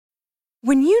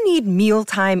When you need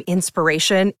mealtime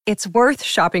inspiration, it's worth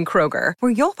shopping Kroger,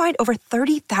 where you'll find over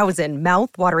 30,000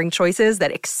 mouth-watering choices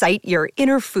that excite your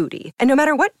inner foodie. And no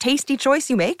matter what tasty choice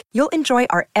you make, you'll enjoy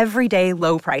our everyday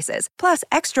low prices, plus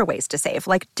extra ways to save,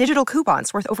 like digital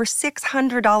coupons worth over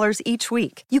 $600 each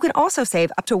week. You can also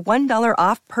save up to $1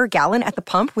 off per gallon at the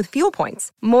pump with fuel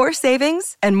points. More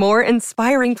savings and more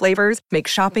inspiring flavors make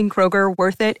shopping Kroger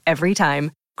worth it every time.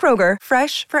 Kroger,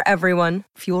 fresh for everyone.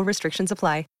 Fuel restrictions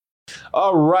apply.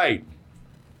 All right,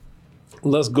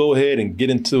 let's go ahead and get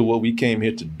into what we came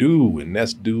here to do, and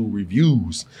that's do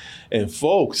reviews. And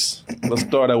folks, let's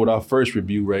start out with our first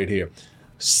review right here.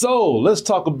 So let's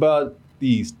talk about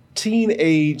these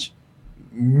Teenage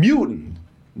Mutant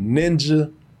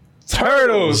Ninja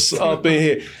Turtles up in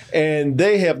here. And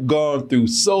they have gone through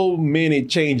so many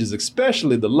changes,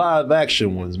 especially the live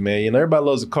action ones, man. You know, everybody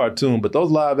loves a cartoon, but those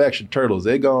live action turtles,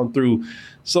 they've gone through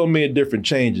so many different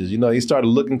changes. You know, he started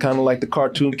looking kind of like the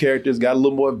cartoon characters, got a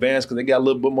little more advanced because they got a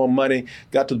little bit more money,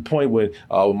 got to the point when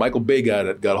Michael Bay got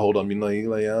a hold of him. You know, he's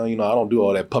like, I don't do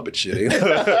all that puppet shit. I don't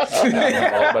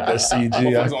know about that CG.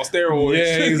 On steroids.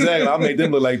 Yeah, exactly. I make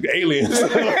them look like aliens.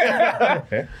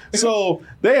 So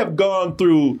they have gone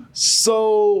through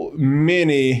so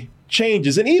many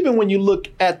changes. And even when you look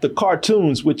at the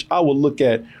cartoons, which I will look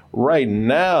at right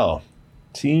now,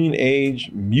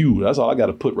 Teenage Mutant, that's all I got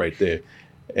to put right there.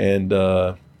 And,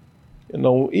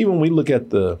 even when we look at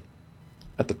the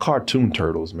cartoon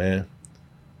turtles, man,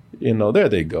 there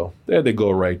they go. There they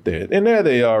go right there. And there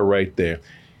they are right there.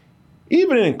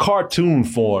 Even in cartoon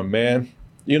form, man,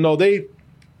 they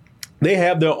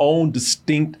have their own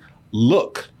distinct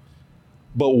look.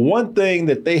 But one thing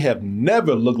that they have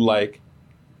never looked like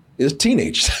is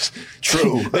teenagers.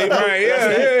 True. Man,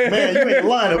 you ain't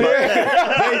lying about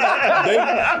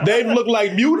that. They look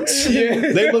like mutants.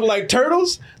 Yeah. They look like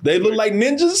turtles. They look like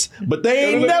ninjas, but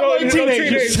they ain't never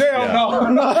teenagers.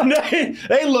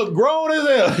 They look grown as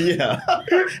hell. Yeah.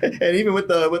 And even with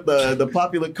the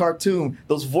popular cartoon,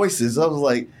 those voices, I was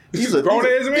like, he's a grown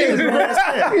ass man. He's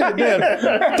a damn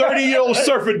 30-year-old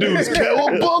surfer dude.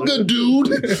 Cowabunga,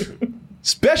 dude.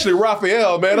 Especially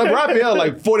Raphael, man. Raphael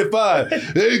like 45.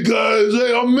 Hey, guys.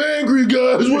 Hey, I'm angry,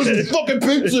 guys. Where's the fucking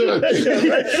pizza?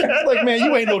 Like, man,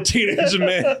 you ain't no teenager,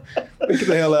 man. Get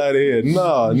the hell out of here.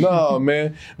 No,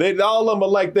 man. All of them are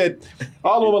like that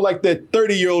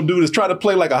 30-year-old dude that's trying to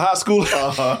play like a high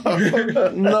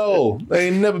schooler. No, they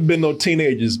ain't never been no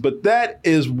teenagers. But that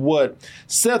is what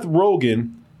Seth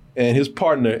Rogen and his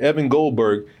partner, Evan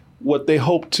Goldberg, what they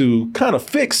hope to kind of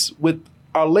fix with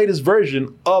our latest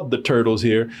version of the Turtles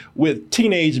here with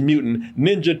Teenage Mutant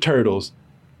Ninja Turtles,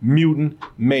 Mutant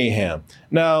Mayhem.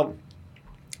 Now,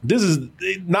 this is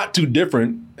not too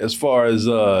different as far as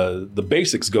the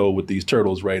basics go with these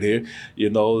turtles right here.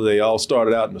 They all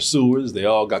started out in the sewers. They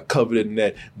all got covered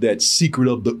in that secret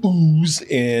of the ooze,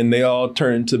 and they all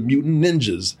turned to mutant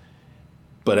ninjas.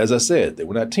 But as I said, they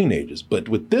were not teenagers. But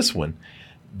with this one,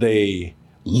 they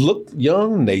look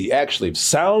young, they actually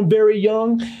sound very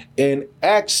young, and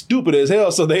act stupid as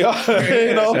hell. So they are,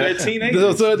 they're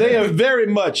teenagers. So they are very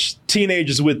much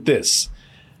teenagers with this.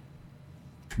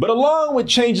 But along with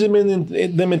changing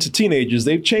them into teenagers,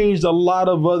 they've changed a lot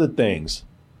of other things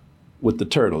with the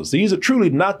turtles. These are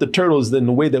truly not the turtles in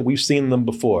the way that we've seen them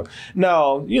before.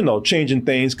 Now, changing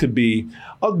things could be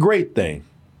a great thing,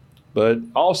 but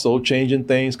also changing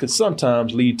things could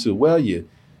sometimes lead to,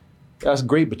 that's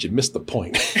great, but you missed the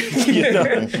point.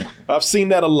 I've seen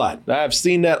that a lot. I've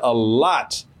seen that a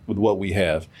lot with what we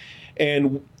have.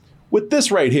 And with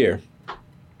this right here,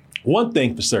 one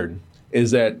thing for certain is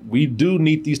that we do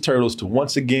need these turtles to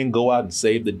once again go out and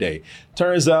save the day.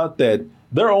 Turns out that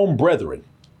their own brethren,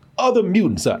 other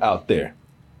mutants are out there,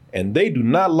 and they do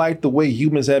not like the way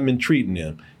humans have been treating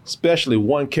them, especially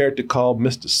one character called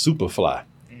Mr. Superfly.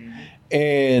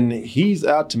 And he's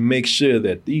out to make sure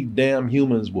that these damn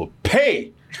humans will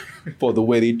pay for the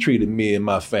way they treated me and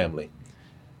my family.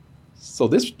 So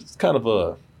this is kind of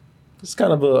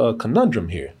a conundrum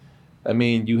here. I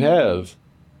mean, you have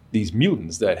these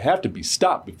mutants that have to be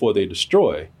stopped before they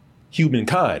destroy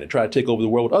humankind and try to take over the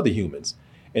world with other humans.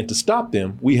 And to stop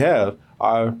them, we have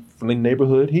our friendly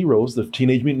neighborhood heroes, the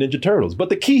Teenage Mutant Ninja Turtles. But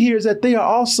the key here is that they are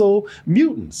also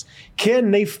mutants.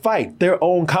 Can they fight their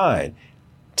own kind?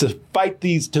 To fight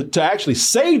to actually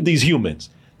save these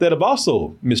humans that have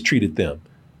also mistreated them?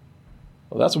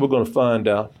 Well, that's what we're going to find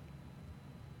out,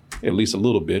 at least a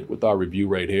little bit, with our review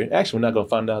right here. Actually, we're not going to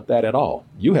find out that at all.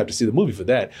 You have to see the movie for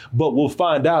that. But we'll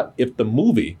find out if the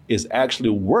movie is actually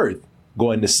worth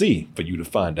going to see for you to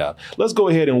find out. Let's go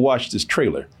ahead and watch this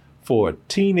trailer for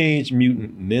Teenage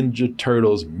Mutant Ninja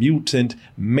Turtles Mutant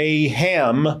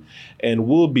Mayhem. And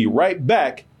we'll be right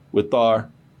back with our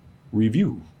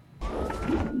review.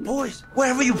 Boys,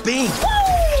 where have you been?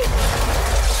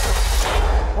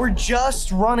 We're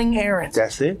just running errands.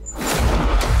 That's it?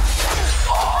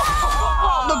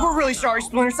 Look, we're really sorry,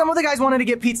 Splinter. Some of the guys wanted to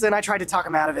get pizza, and I tried to talk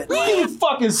them out of it. You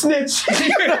fucking snitch.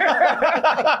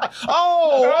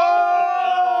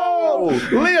 Oh,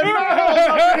 Leonardo.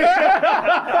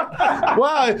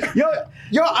 Wow,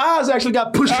 your eyes actually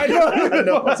got pushed. I know.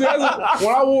 See,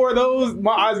 when I wore those,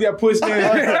 my eyes got pushed in.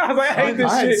 I was like, I hate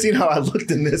this I shit. hadn't seen how I looked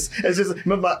in this. It's just,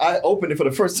 remember, I opened it for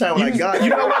the first time when I got it. You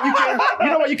know what? You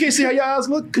know why you can't see how your eyes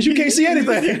look? Because you can't see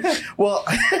anything. Well,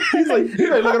 He's like looking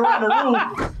around the room.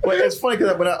 well, it's funny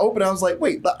because when I opened it, I was like,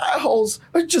 wait, the eye holes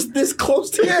are just this close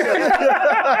together.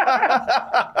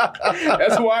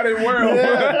 That's why I didn't wear them.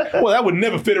 Yeah. Well, that would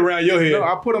never fit around your head. No,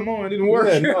 I put them on. It didn't work.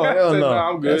 Yeah, no, hell no.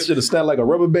 I'm good. That should have snapped like a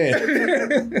rubber band.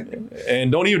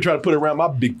 And don't even try to put it around my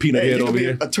big peanut Hey, head you over could be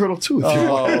here. a turtle too.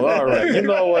 Oh, all right. You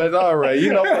know what? All right.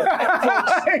 You know what?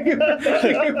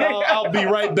 I'll be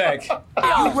right back.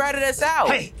 You ratted us out.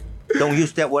 Hey, don't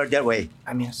use that word that way.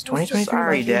 I mean, it's 2023.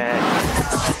 Sorry, Dad.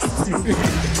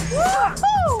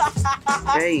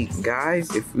 Hey,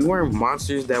 guys, if we weren't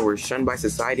monsters that were shunned by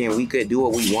society and we could do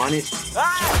what we wanted,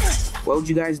 what would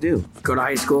you guys do? Go to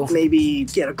high school. Maybe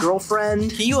get a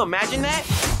girlfriend. Can you imagine that?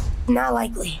 Not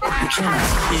likely.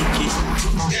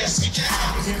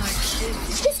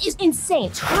 This is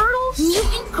insane. Turtle,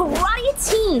 mutant, karate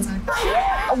teens.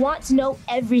 I want to know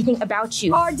everything about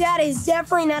you. Our dad is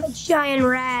definitely not a giant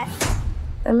rat.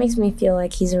 That makes me feel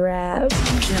like he's a rat.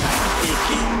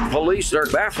 Police are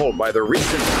baffled by the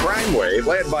recent crime wave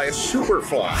led by a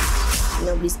superfly.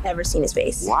 Nobody's ever seen his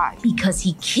face. Why? Because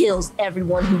he kills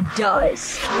everyone who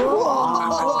does.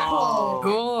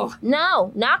 Cool.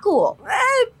 No, not cool.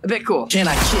 A bit cool. Can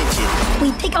I kick it?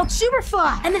 We pick out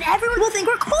Superfly, and then everyone will think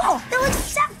we're cool. They'll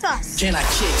accept us. Can I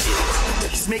kick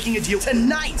it? He's making a deal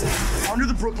tonight under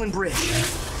the Brooklyn Bridge.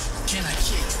 Can I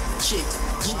kick?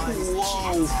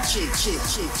 Whoa. Kick.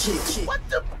 What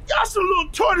the? Y'all some little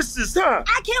tortoises, huh?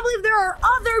 I can't believe there are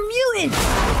other mutants.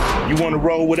 You want to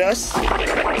roll with us?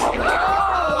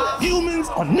 Humans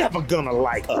are never gonna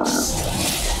like us.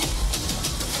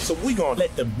 So we gonna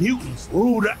let the mutants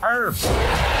rule the earth.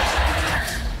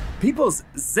 Peoples,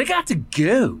 they got to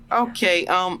go. Okay,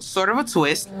 sort of a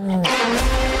twist. We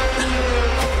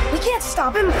can't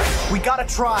stop him. We gotta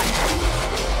try.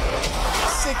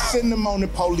 6 in the morning,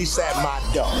 police at my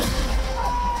door.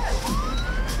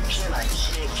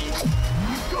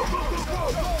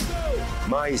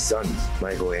 My son,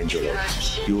 Michelangelo,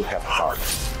 you have heart.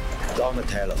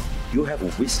 Donatello, you have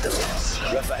wisdom.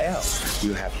 Raphael,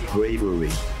 you have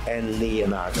bravery. And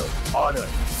Leonardo, honor.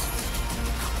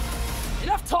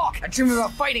 Enough talk. I dream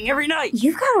about fighting every night.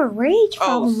 You've got a rage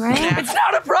problem, right? snap. It's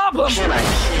not a problem.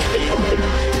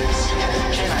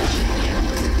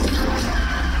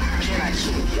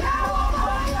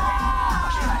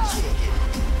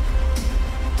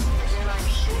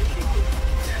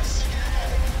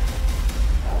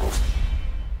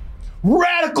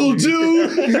 Radical,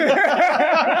 dude. Man,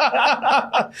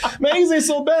 these ain't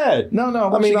so bad.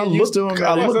 No. I mean, I used to look- them.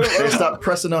 I look- They stop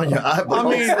pressing on your eyeballs. I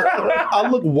mean, I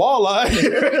look wall-eyed.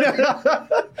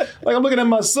 Like I'm looking at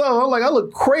myself. I'm like, I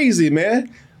look crazy,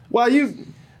 man. While you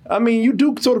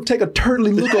do sort of take a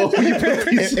turtly look over you.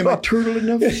 Am I turtle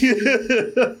enough?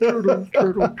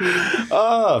 Turtle.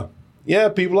 Yeah,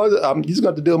 people, I'm just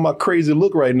going to have to deal with my crazy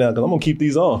look right now because I'm going to keep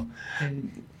these on.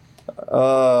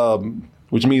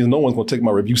 Which means no one's going to take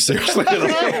my review seriously. They'll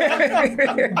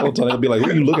be like, who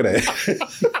are you looking at?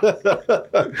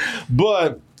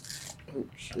 But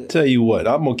tell you what,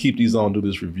 I'm going to keep these on, do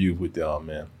this review with y'all,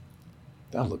 man.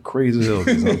 That look crazy as hell.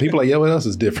 People are like, yeah, what else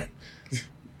is different?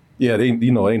 Yeah, ain't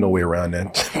no way around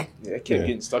that. Yeah, it kept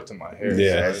getting stuck to my hair.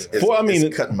 Yeah. It's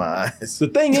cutting my eyes. The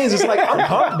thing is, it's like I'm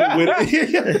comfortable with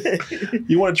it.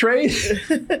 You want to trade?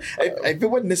 If it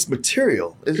wasn't this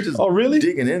material, it's just really?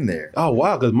 digging in there. Oh,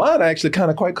 wow, because mine are actually kind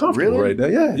of quite comfortable right now.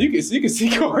 Yeah. You can see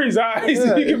Corey's eyes.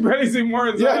 Yeah. You can barely see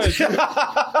Martin's eyes.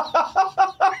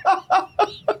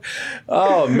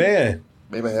 Oh, man.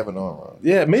 Maybe I have an arm wrong.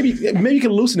 Yeah, maybe you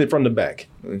can loosen it from the back.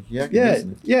 Yeah, I can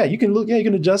loosen it. Yeah, you can look. Yeah, you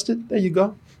can adjust it. There you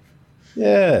go.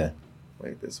 Yeah.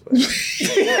 Wait, this way.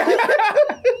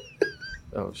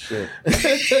 Oh, shit.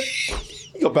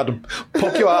 You're about to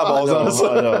poke your eyeballs out.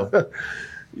 I know.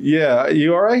 Yeah,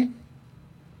 you all right?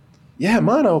 Yeah,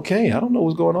 mine are okay. I don't know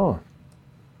what's going on.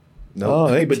 No. Oh,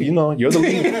 hey, but you're the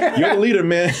leader. You're the leader,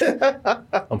 man.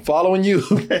 I'm following you.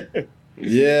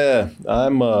 Yeah,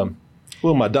 I'm.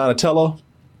 Who am I? Donatello.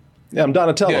 Yeah, I'm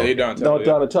Donatello. Yeah, you're Donatello. No,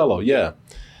 Donatello, yeah.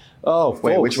 Oh,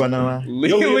 Wait, folks. which one am I?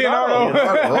 Leonardo.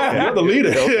 Okay. You're the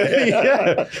leader.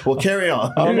 Yeah. Well, carry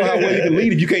on. I don't know how well you can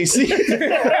lead if you can't see.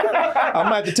 I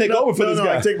might have to take over for this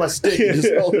guy. I take my stick and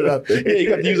just hold it up there. Yeah, you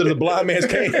got to use it as a blind man's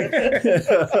cane.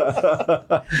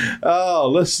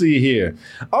 Oh, let's see here.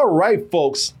 All right,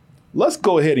 folks, let's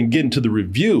go ahead and get into the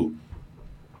review.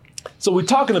 So we're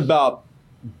talking about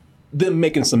them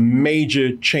making some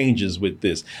major changes with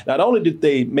this. Not only did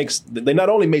they not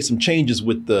only made some changes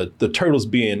with the turtles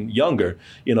being younger,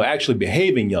 actually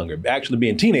behaving younger, actually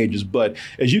being teenagers, but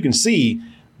as you can see,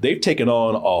 they've taken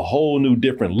on a whole new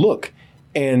different look.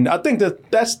 And I think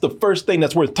that's the first thing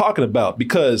that's worth talking about,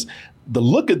 because the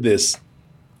look of this,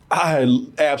 I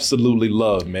absolutely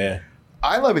love, man.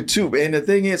 I love it too. And the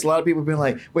thing is, a lot of people have been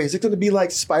like, wait, is it going to be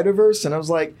like Spider-Verse? And I was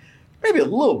like, maybe a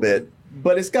little bit.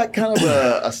 But it's got kind of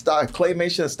a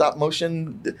claymation, a stop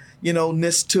motion,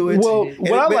 ness to it. Well,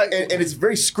 and it's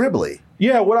very scribbly.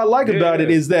 Yeah, what I like about it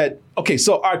is that, okay,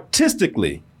 so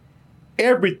artistically,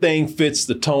 everything fits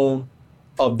the tone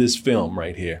of this film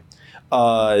right here.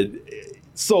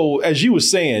 So as you were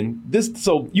saying,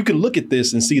 so you can look at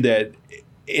this and see that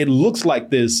it looks like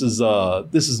this is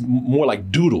more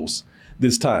like doodles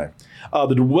this time.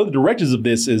 One of the directors of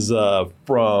this is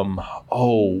from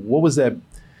what was that?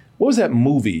 What was that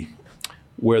movie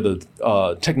where the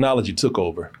technology took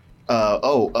over?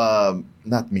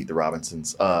 Not Meet the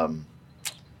Robinsons. You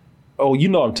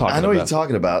know what I'm talking about. I know what you're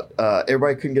talking about.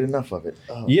 Everybody couldn't get enough of it.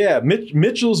 Oh. Yeah,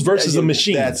 Mitchell's versus the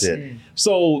Machines. That's it.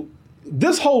 So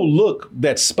this whole look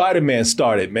that Spider-Man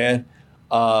started, man,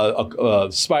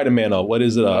 Spider-Man, what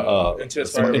is it? Into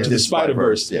the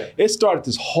Spider-Verse. Yeah. It started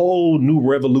this whole new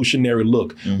revolutionary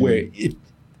look where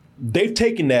they've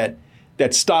taken that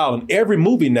style, and every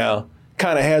movie now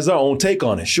kind of has their own take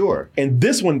on it. Sure. And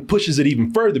this one pushes it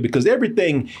even further because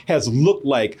everything has looked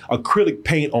like acrylic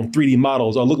paint on 3D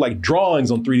models, or look like drawings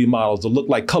on 3D models, or look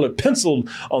like colored pencil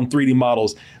on 3D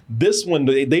models. This one,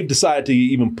 they've decided to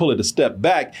even pull it a step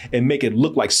back and make it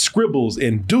look like scribbles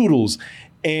and doodles.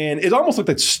 And it almost looked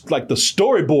like the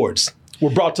storyboards were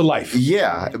brought to life.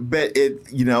 Yeah, but it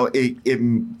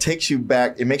takes you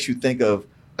back. It makes you think of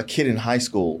a kid in high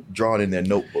school drawing in their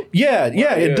notebook. Yeah,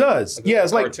 it does. Yeah,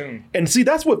 it's cartoon. Like, and see,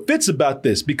 that's what fits about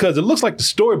this, because it looks like the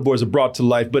storyboards are brought to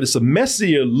life, but it's a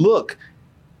messier look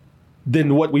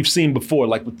than what we've seen before,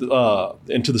 like with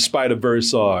Into the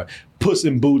Spider-Verse or Puss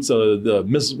in Boots or the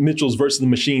Mitchells versus the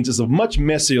Machines. It's a much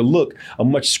messier look, a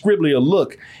much scribblier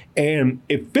look, and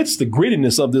it fits the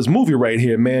grittiness of this movie right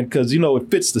here, man, because, it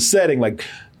fits the setting. Like,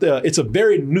 it's a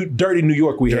very dirty New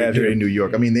York we have here. Dirty New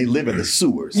York. I mean, they live in the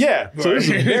sewers. Yeah, so this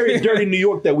is very dirty New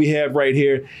York that we have right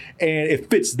here, and it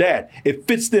fits that. It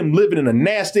fits them living in a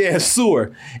nasty-ass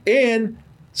sewer. And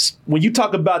when you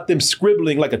talk about them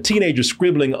scribbling, like a teenager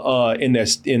scribbling in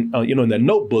their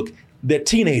notebook, they're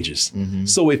teenagers.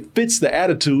 So it fits the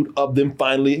attitude of them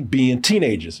finally being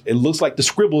teenagers. It looks like the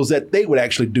scribbles that they would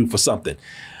actually do for something.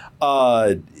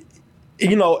 And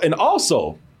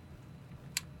also,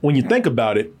 when you think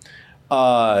about it,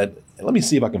 let me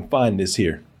see if I can find this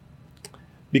here.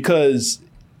 Because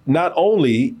not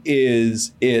only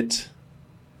is it,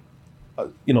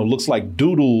 looks like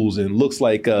doodles and looks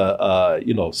like,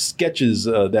 sketches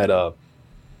that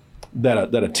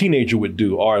a teenager would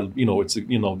do, or it's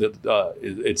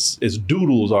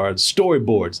doodles or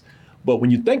storyboards. But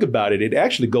when you think about it, it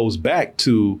actually goes back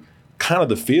to kind of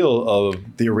the feel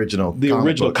of the original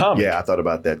comic. Yeah, I thought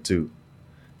about that too.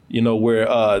 Where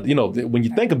when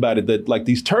you think about it, that like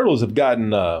these turtles have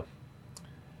gotten,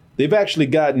 they've actually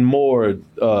gotten more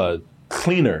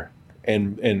cleaner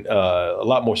and a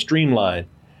lot more streamlined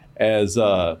as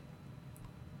the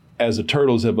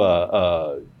turtles have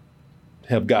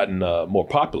gotten more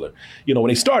popular. When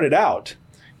they started out,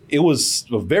 it was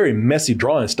a very messy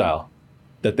drawing style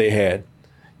that they had.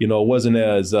 It wasn't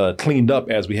as cleaned up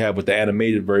as we have with the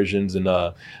animated versions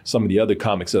and some of the other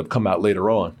comics that have come out later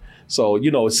on. So,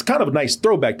 it's kind of a nice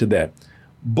throwback to that.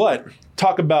 But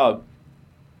talk about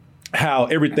how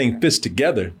everything fits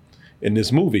together in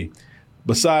this movie.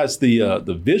 Besides the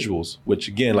visuals, which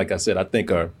again, like I said, I think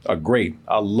are great.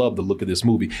 I love the look of this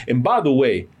movie. And by the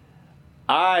way,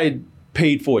 I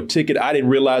paid for a ticket. I didn't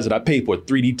realize that I paid for a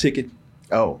 3D ticket.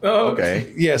 Oh,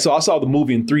 okay. Yeah, so I saw the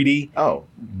movie in 3D. Oh.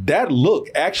 That look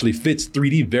actually fits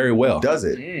 3D very well. Does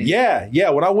it? Yeah.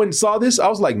 When I went and saw this, I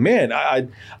was like, man,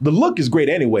 the look is great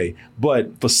anyway.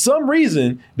 But for some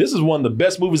reason, this is one of the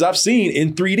best movies I've seen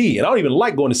in 3D. And I don't even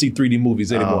like going to see 3D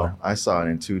movies anymore. I saw it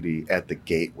in 2D at the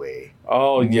Gateway.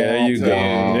 Oh, yeah, there you go.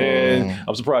 Yeah.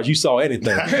 I'm surprised you saw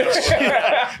anything.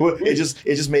 Well, it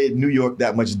just made New York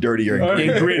that much dirtier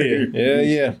and grittier.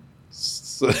 Yeah.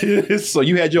 So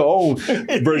you had your own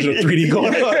version of 3D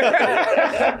going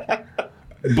on.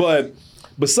 But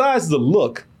besides the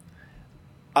look,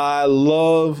 I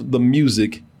love the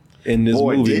music in this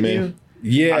movie, did man.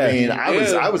 you? Yeah. I mean,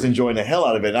 I was enjoying the hell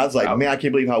out of it. And I was like, man, I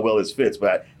can't believe how well this fits.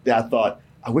 But I thought,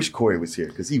 I wish Corey was here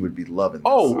because he would be loving this.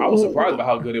 Oh, I was surprised by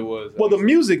how good it was. Well, the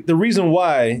music, the reason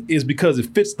why is because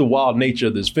it fits the wild nature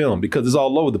of this film, because it's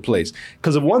all over the place.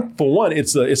 Because for one,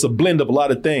 it's a blend of a lot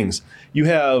of things. You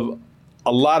have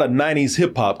a lot of 90s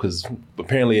hip hop, because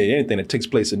apparently anything that takes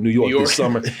place in New York this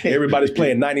summer, everybody's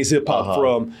playing 90s hip hop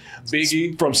from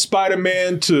Biggie, from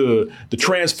Spider-Man to the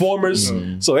Transformers.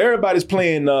 So everybody's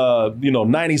playing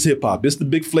 90s hip hop. It's the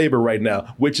big flavor right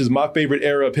now, which is my favorite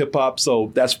era of hip hop.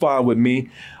 So that's fine with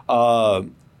me.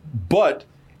 But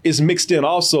it's mixed in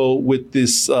also with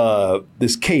this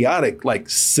chaotic like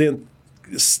synth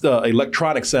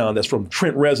electronic sound that's from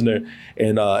Trent Reznor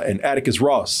and Atticus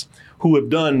Ross, who have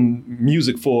done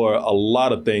music for a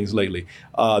lot of things lately.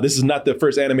 This is not their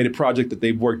first animated project that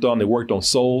they've worked on. They worked on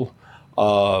Soul,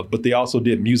 but they also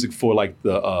did music for like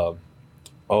the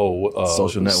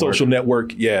Social Network. Social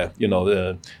Network, yeah.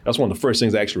 That's one of the first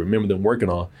things I actually remember them working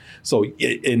on. So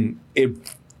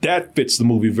that fits the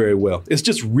movie very well. It's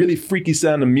just really freaky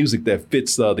sounding music that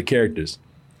fits the characters.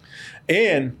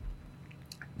 And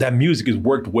that music is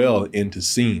worked well into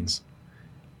scenes.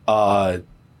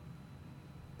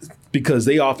 Because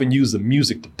they often use the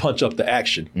music to punch up the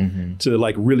action, to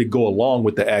like really go along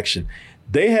with the action.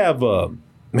 They have a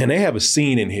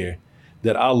scene in here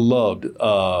that I loved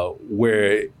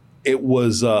where it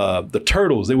was the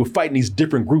Turtles. They were fighting these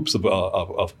different groups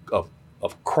of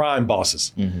crime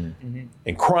bosses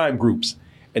and crime groups,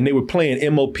 and they were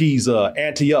playing MOP's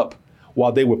Ante Up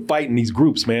while they were fighting these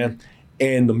groups, man.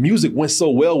 And the music went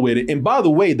so well with it. And by the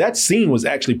way, that scene was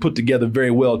actually put together very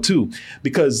well too,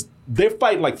 because they're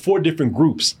fighting like 4 different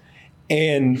groups.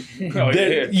 And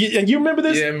and you remember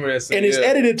this? Yeah, I remember that scene, and it's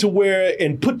edited to where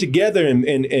and put together and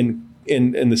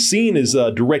the scene is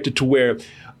directed to where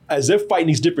as they're fighting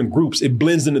these different groups, it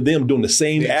blends into them doing the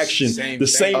same action, the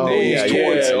same moves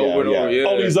towards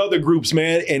all these other groups,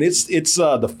 man. And it's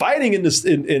the fighting in this.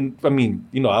 I mean,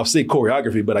 I'll say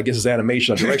choreography, but I guess it's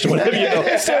animation or direction, whatever. It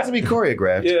has to be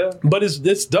choreographed. Yeah, but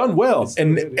it's done well,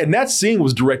 and that scene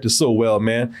was directed so well,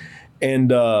 man.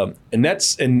 And that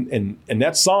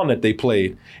song that they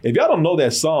played. If y'all don't know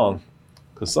that song,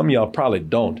 because some of y'all probably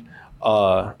don't.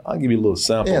 I'll give you a little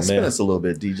sample, man. Spin us a little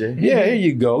bit, DJ. Yeah, here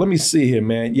you go. Let me see here,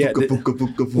 man. Yeah,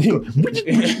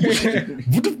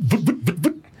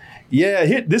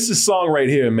 this is song right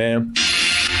here, man.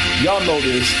 Y'all know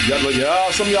this.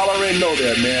 Some of y'all already know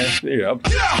that, man. Yeah.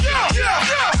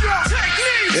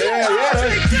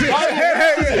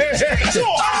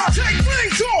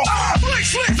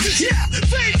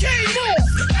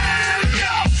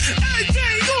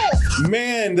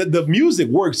 Man, the music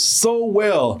works so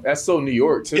well. That's so New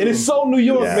York too. And it's so New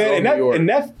York, man. And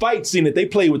that fight scene that they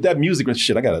play with that music,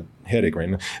 shit, I got a headache right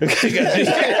now. I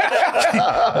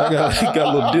got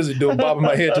a little dizzy doing bobbing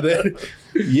my head to that.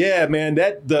 Yeah, man,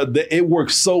 it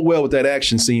works so well with that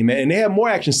action scene, man. And they have more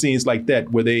action scenes like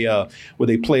that where they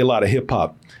play a lot of hip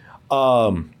hop.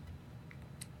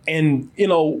 And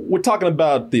we're talking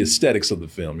about the aesthetics of the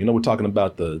film. We're talking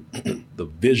about the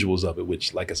visuals of it,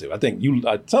 which, like I said, I think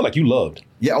it sounded like you loved.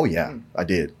 Yeah, oh yeah, I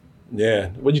did. Yeah,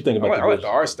 what do you think about I like the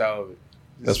art style of it.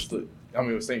 The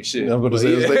same shit. I'm going to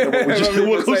say the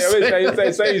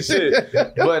same shit.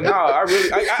 But no,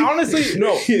 I honestly,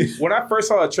 no. When I first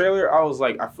saw the trailer, I was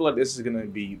like, I feel like this is gonna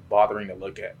be bothering to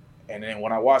look at. And then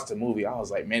when I watched the movie, I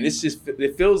was like, man,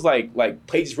 it feels like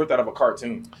pages ripped out of a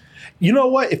cartoon. You know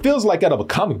what? It feels like out of a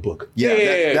comic book.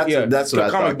 That's what I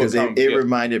thought, because it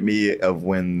reminded me of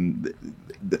when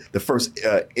the first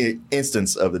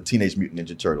instance of the Teenage Mutant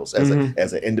Ninja Turtles as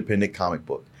an independent comic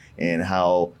book, and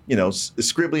how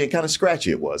scribbly and kind of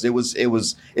scratchy it was. It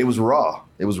was raw.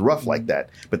 It was rough like that.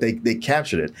 But they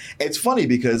captured it. It's funny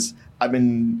because I've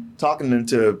been talking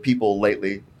to people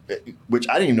lately, which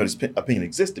I didn't even know this opinion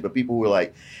existed, but people were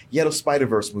like, yeah, those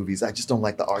Spider-Verse movies, I just don't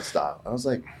like the art style. I was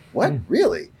like, what?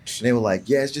 Really? And they were like,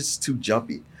 yeah, it's just too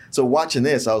jumpy. So watching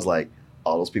this, I was like,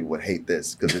 oh, those people would hate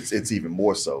this because it's even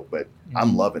more so, but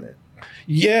I'm loving it.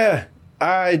 Yeah.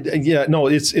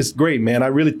 It's great, man. I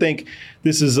really think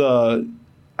this is I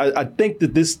think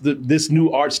that this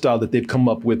new art style that they've come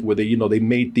up with, where they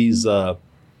made these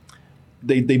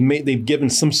they've given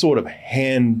some sort of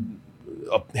hand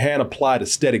applied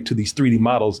aesthetic to these 3D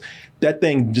models. That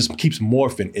thing just keeps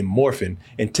morphing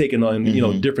and taking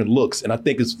on different looks. And I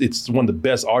think it's one of the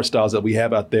best art styles that we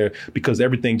have out there, because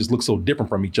everything just looks so different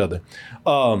from each other.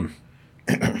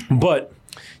 But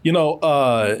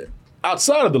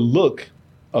outside of the look,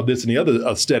 of this and the other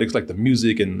aesthetics, like the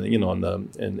music and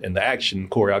and the action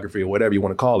choreography or whatever you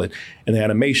want to call it, and the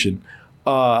animation.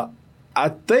 I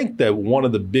think that one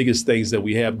of the biggest things that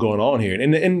we have going on here,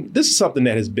 and this is something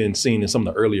that has been seen in some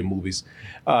of the earlier movies.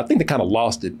 I think they kind of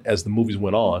lost it as the movies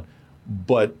went on,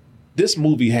 but this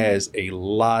movie has a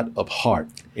lot of heart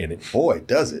in it. Boy,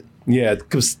 does it. Yeah,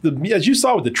 because as you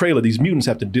saw with the trailer, these mutants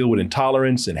have to deal with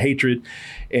intolerance and hatred,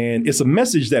 and it's a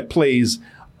message that plays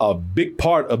a big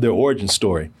part of their origin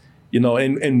story.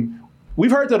 And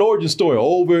we've heard that origin story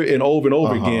over and over and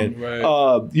over again.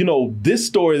 Right. This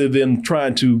story of them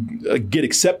trying to get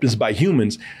acceptance by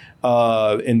humans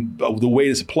and the way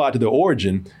it's applied to their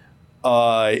origin,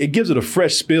 it gives it a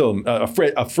fresh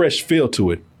feel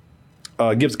to it.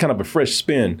 Gives kind of a fresh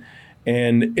spin.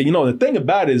 And the thing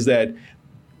about it is that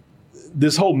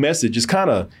this whole message is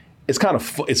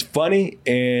it's funny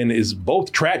and is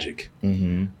both tragic.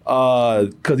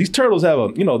 Because these turtles have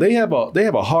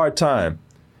a hard time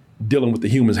dealing with the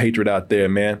humans' hatred out there,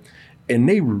 man. And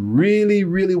they really,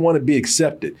 really want to be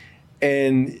accepted.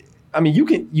 And I mean,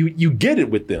 you get it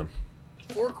with them.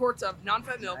 4 quarts of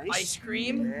non-fat milk, ice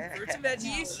cream, fruits and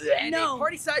veggies, and a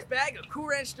party-sized bag of Cool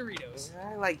Ranch Doritos.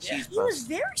 I like cheese He was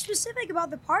very specific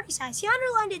about the party size. He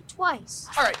underlined it twice.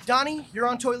 All right, Donnie, you're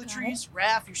on toiletries.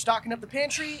 Raph, you're stocking up the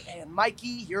pantry. And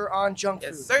Mikey, you're on junk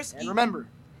food. Sirski. And remember,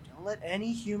 don't let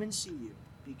any human see you.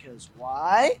 Because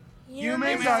why?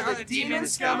 Humans are the demon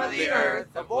scum of the earth.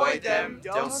 Avoid them.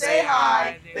 Don't say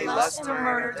hi. They lust to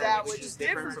murder that which is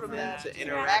different from them. To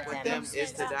interact with them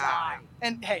is to die.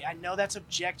 And hey, I know that's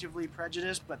objectively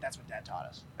prejudiced, but that's what Dad taught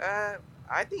us.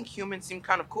 I think humans seem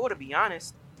kind of cool, to be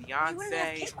honest.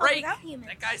 Beyonce. Drake.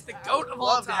 That guy's the goat of all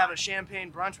Love to time. have a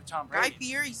champagne brunch with Tom Brady. Guy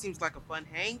Fieri seems like a fun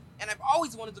hang, and I've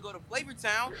always wanted to go to Flavor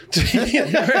Town.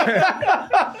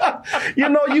 I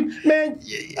know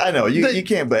you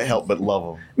can't but help but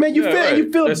love them. Man, you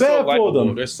feel They're bad so for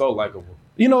them. They're so likable.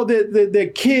 They're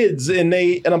kids, and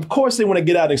of course they want to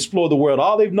get out and explore the world.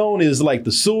 All they've known is like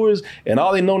the sewers, and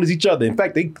all they've known is each other. In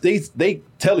fact, they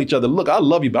tell each other, "Look, I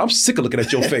love you, but I'm sick of looking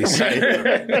at your face."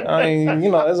 I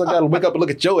gotta wake up and look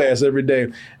at your ass every day,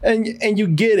 and you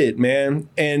get it, man.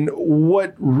 And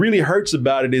what really hurts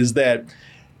about it is that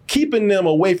keeping them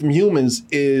away from humans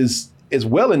is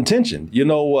well intentioned,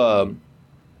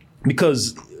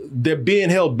 because they're being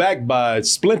held back by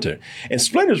Splinter. And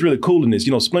Splinter's really cool in this.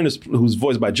 Splinter's, who's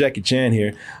voiced by Jackie Chan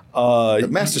here. The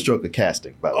masterstroke of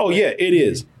casting, by the way. Oh, yeah, it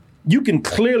is. You can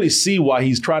clearly see why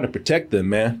he's trying to protect them,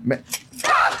 man.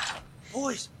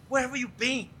 Boys, where have you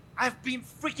been? I've been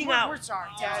freaking out. We're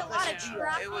sorry, Dad.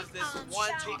 It was this one.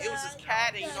 It was this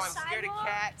cat, and I'm scared of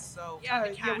cats. So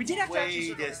Yeah, we did have to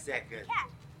Wait a second.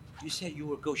 You said you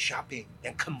would go shopping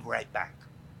and come right back.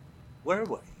 Where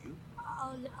were you?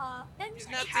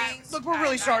 nothing. Look, we're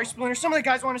really sorry, Splinter. Some of the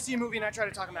guys want to see a movie, and I try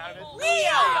to talk them out of it.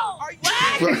 Leo! Are you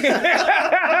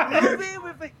movie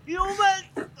with a human?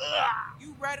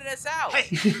 You ratted us out.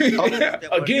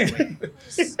 Again.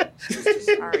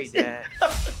 Sorry, Dad.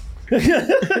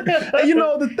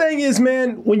 The thing is,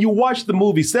 man, when you watch the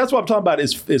movie, so that's what I'm talking about.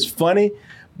 It's funny,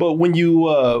 but when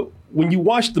you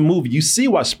watch the movie, you see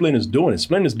why Splinter's doing it.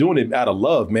 Splinter's doing it out of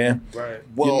love, man. Right.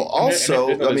 Well, also,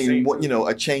 I mean,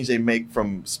 a change they make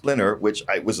from Splinter, which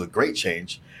was a great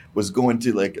change, was going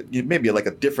to maybe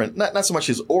a different, not so much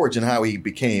his origin, how he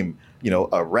became,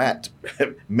 a rat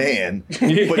man,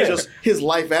 but just his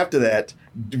life after that,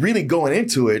 really going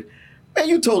into it. Man,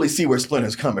 you totally see where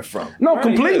Splinter's coming from. No,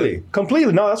 completely.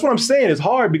 No, that's what I'm saying. It's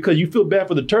hard because you feel bad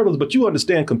for the turtles, but you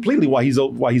understand completely why he's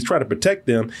trying to protect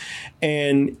them,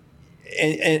 and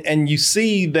you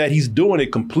see that he's doing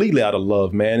it completely out of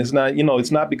love, man. It's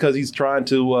not because he's trying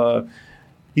to.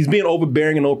 He's being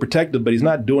overbearing and overprotective, but he's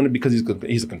not doing it because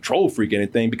he's a control freak or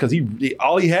anything. Because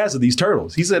all he has are these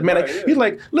turtles. He said, "Man, he's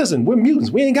like, listen, we're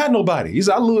mutants. We ain't got nobody." He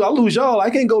said, "I'll lose y'all. I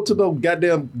can't go to the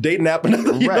goddamn dating app."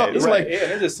 It's like,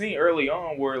 there's a scene early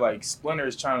on where Splinter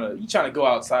is trying to go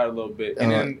outside a little bit,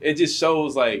 and then it just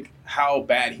shows how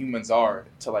bad humans are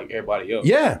to everybody else.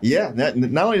 Yeah. Not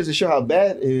only does it show how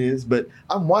bad it is, but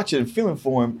I'm watching and feeling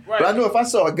for him. Right. But I know if I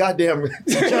saw a goddamn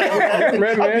giant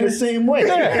rat, I'd be the same way.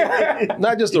 Yeah.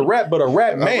 Not just a rat, but a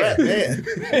rat man. A rat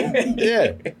man.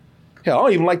 Yeah. Hell, I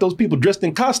don't even like those people dressed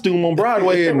in costume on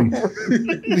Broadway and Times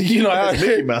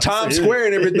Square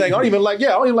and everything. I don't even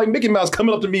like Mickey Mouse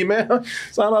coming up to me, man.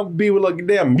 So I'm gonna be with a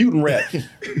damn mutant rat.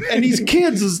 And these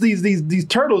kids, these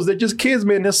turtles, they're just kids,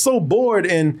 man. They're so bored,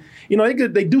 and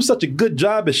they do such a good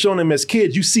job at showing them as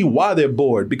kids. You see why they're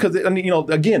bored because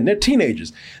again, they're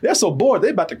teenagers. They're so bored they're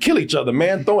about to kill each other,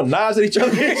 man, throwing knives at each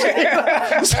other.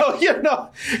 So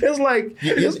it's like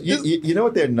you know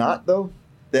what they're not though.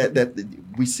 that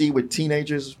we see with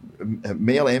teenagers,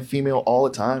 male and female, all the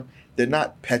time. They're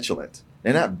not petulant.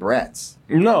 They're not brats.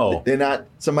 No. They're not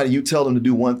somebody you tell them to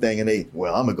do one thing and I'm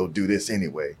going to go do this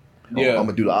anyway. Yeah. I'm going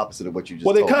to do the opposite of what you just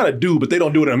Well, they kind of do, but they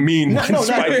don't do it in a mean, spiteful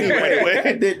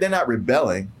way. They're not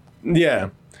rebelling. Yeah.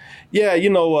 Yeah, you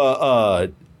know,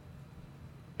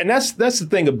 and that's the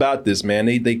thing about this, man.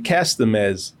 They cast them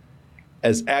as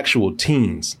actual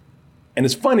teens. And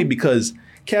it's funny because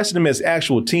casting them as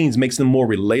actual teens makes them more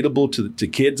relatable to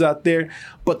kids out there.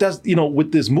 But that's, you know,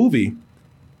 with this movie,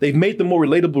 they've made them more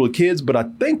relatable to kids. But I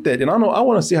think that, and I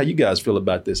want to see how you guys feel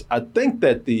about this. I think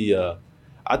that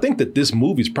this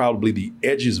movie is probably the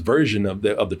edgiest version of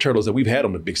the Turtles that we've had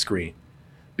on the big screen,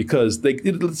 because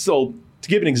so to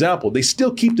give an example, they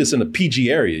still keep this in a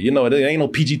PG area. You know, it ain't no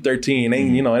PG-13. It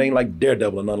ain't like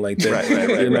Daredevil or nothing like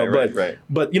that. Right.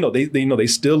 But you know, they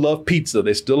still love pizza.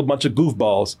 They're still a bunch of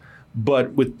goofballs.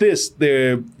 But with this,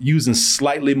 they're using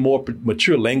slightly more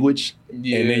mature language, and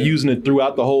they're using it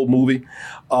throughout the whole movie.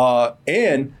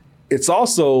 And it's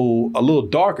also a little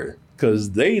darker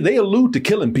because they allude to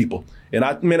killing people. And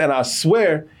I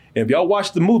swear, if y'all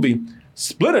watch the movie,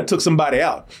 Splinter took somebody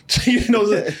out. You know,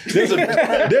 there's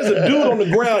a dude on the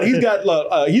ground.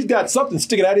 He's got something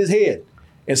sticking out his head,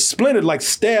 and Splinter like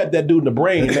stabbed that dude in the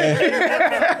brain,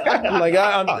 man. Like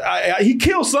he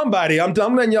killed somebody. I'm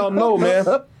letting y'all know, man.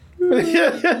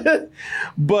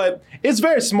 But it's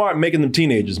very smart making them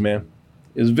teenagers, man.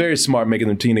 It's very smart making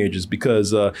them teenagers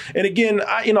because, and again,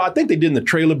 I think they did in the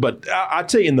trailer, but I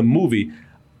tell you, in the movie,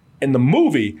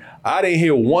 I didn't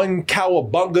hear one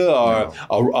cowabunga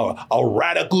or a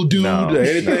radical dude or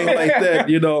anything like that,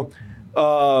 you know.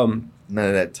 None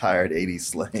of that tired 80s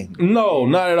slang. No,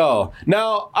 not at all.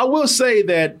 Now, I will say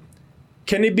that,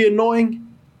 can it be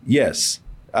annoying? Yes.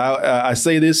 I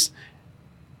say this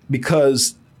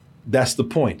because that's the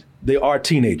point. They are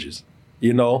teenagers,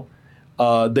 you know.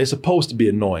 They're supposed to be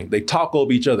annoying. They talk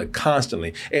over each other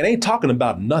constantly and ain't talking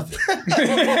about nothing.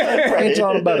 Ain't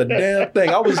talking about a damn thing.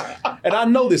 I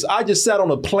know this. I just sat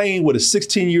on a plane with a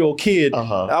 16-year-old kid.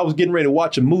 I was getting ready to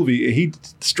watch a movie, and he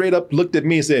straight up looked at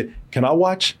me and said, "Can I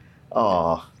watch?"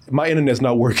 My internet's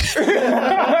not working.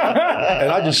 And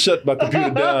I just shut my computer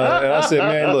down and I said,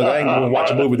 "Man, look, I ain't gonna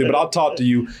watch a movie with you, but I'll talk to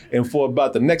you." And for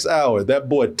about the next hour, that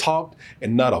boy talked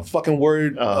and not a fucking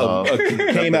word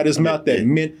came out his mouth that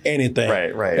meant anything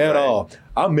at all.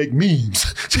 I make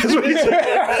memes. That's what he said.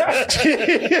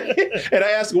 And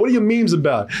I asked him, "What are your memes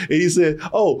about?" And he said,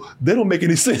 "Oh, they don't make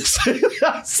any sense."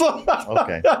 So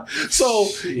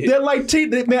they're like,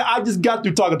 man, I just got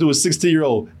through talking to a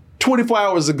 16-year-old 24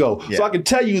 hours ago. Yeah. So I can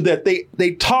tell you that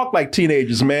they talk like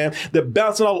teenagers, man. They're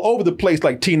bouncing all over the place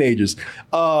like teenagers.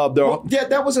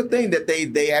 That was a thing that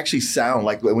they actually sound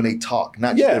like when they talk,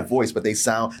 not just their voice, but they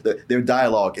sound, their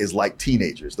dialogue is like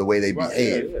teenagers, the way they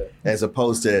behave, as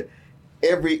opposed to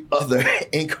every other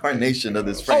incarnation of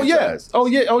this franchise. Oh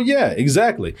yeah,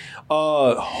 exactly.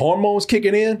 Hormones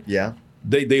kicking in. Yeah.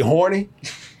 They horny.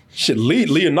 Shit,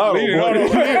 Leonardo,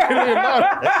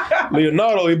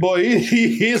 boy,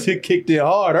 he's kicked in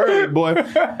hard early, boy.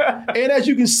 And as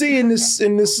you can see in this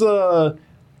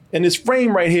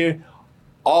frame right here,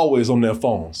 always on their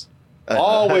phones.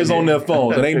 Always on their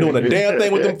phones. And ain't doing a damn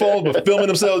thing with them phones, but filming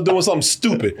themselves doing something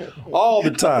stupid all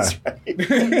the time.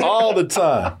 Right. All the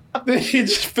time. They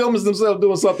just filming themselves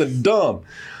doing something dumb.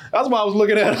 That's why I was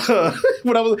looking at that's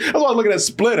why I was looking at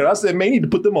Splinter. I said, man, you need to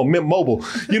put them on Mint Mobile.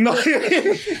 You know,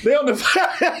 they on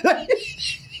the.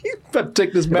 You better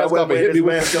take this mask off and hit me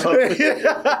with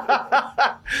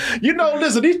You know,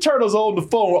 listen, these turtles are on the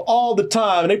phone all the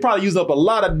time, and they probably use up a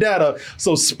lot of data.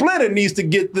 So Splinter needs to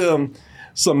get them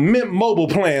some Mint Mobile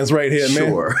plans right here, man.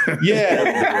 Sure.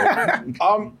 Yeah.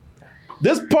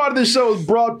 This part of the show is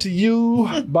brought to you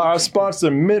by our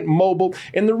sponsor, Mint Mobile.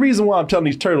 And the reason why I'm telling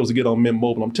these turtles to get on Mint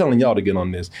Mobile, I'm telling y'all to get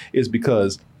on this, is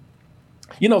because,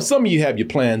 you know, some of you have your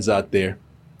plans out there.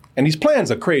 And these plans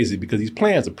are crazy because these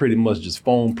plans are pretty much just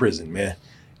phone prison, man.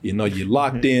 You know, you're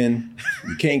locked in,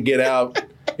 you can't get out.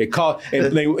 And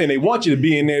they want you to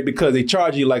be in there because they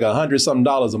charge you like $100-something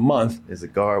a month. There's a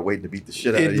guard waiting to beat the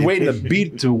shit out of you.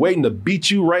 Waiting to beat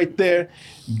you right there.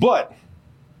 But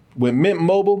with Mint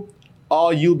Mobile,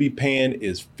 all you'll be paying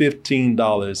is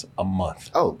 $15 a month.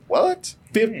 Oh, what?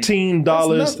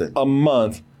 $15 a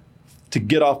month to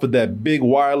get off of that big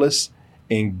wireless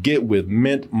and get with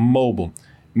Mint Mobile.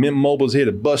 Mint Mobile's here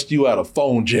to bust you out of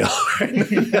phone jail.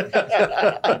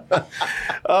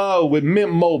 With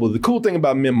Mint Mobile, the cool thing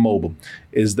about Mint Mobile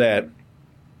is that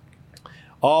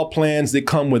all plans, they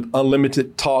come with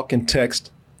unlimited talk and text.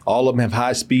 All of them have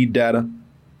high-speed data.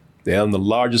 They have the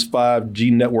largest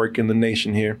 5G network in the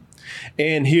nation here.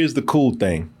 And here's the cool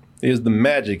thing. Here's the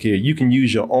magic here. You can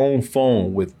use your own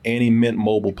phone with any Mint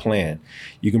Mobile plan.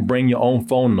 You can bring your own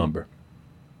phone number.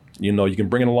 You know, you can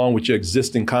bring it along with your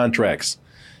existing contracts,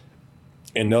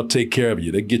 and they'll take care of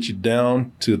you. They get you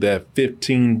down to that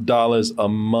 $15 a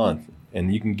month,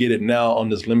 and you can get it now on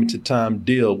this limited time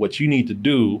deal. What you need to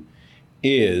do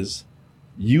is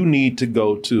you need to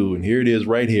go to, and here it is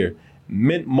right here,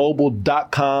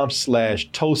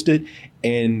 mintmobile.com/toasted.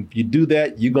 And if you do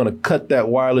that, you're going to cut that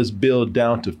wireless bill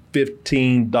down to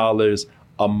 $15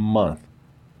 a month.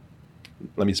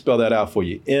 Let me spell that out for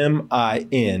you.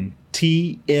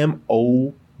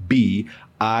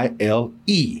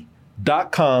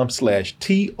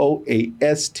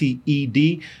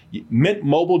 mintmobile.com/TOASTED.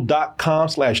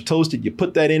 Mintmobile.com/toasted. You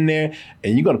put that in there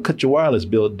and you're going to cut your wireless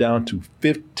bill down to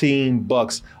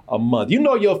 $15 a month. You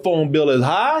know your phone bill is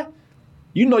high.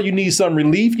 You know you need some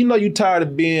relief. You know you tired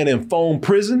of being in phone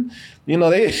prison. You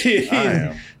know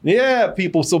yeah,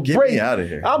 people. So get me out of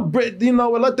here. You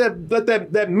know, let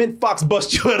that Mint Fox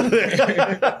bust you out of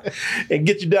there and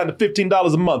get you down to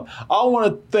 $15 a month. I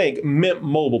want to thank Mint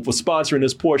Mobile for sponsoring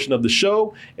this portion of the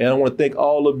show, and I want to thank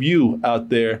all of you out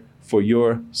there for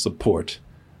your support.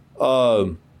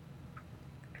 You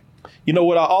know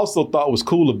what I also thought was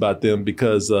cool about them,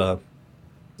 because you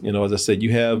know, as I said,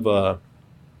 you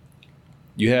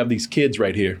have these kids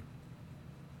right here.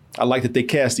 I like that they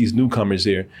cast these newcomers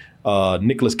here.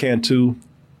 Nicholas Cantu,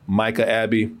 Micah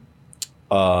Abbey,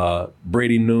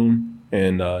 Brady Noon,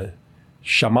 and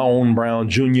Shamon Brown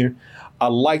Jr. I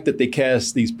like that they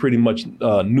cast these pretty much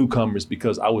newcomers,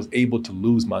 because I was able to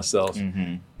lose myself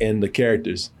in the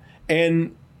characters.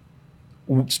 And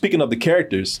speaking of the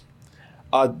characters,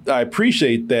 I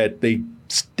appreciate that they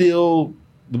still,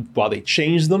 while they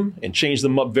changed them and changed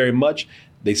them up very much,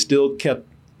 they still kept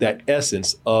that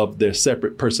essence of their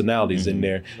separate personalities in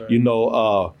there. Right. You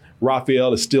know,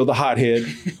 Raphael is still the hothead.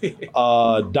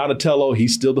 Donatello,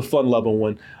 he's still the fun-loving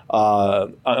one.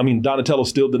 Donatello's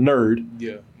still the nerd.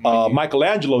 Yeah.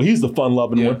 Michelangelo, he's the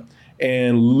fun-loving one.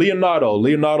 And Leonardo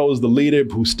is the leader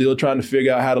who's still trying to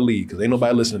figure out how to lead, because ain't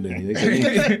nobody listening to him. They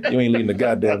say, you ain't leading the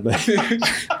goddamn thing.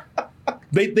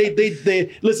 They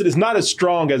listen, it's not as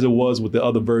strong as it was with the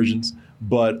other versions,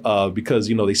 but because,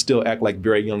 you know, they still act like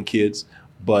very young kids,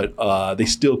 but they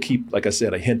still keep, like I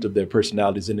said, a hint of their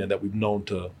personalities in there that we've known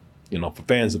to, you know, for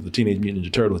fans of the Teenage Mutant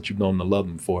Ninja Turtles, that you've known to love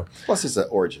them for. Plus, it's an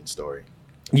origin story.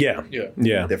 Yeah.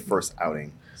 Their first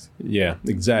outing. Yeah,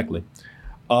 exactly.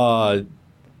 So,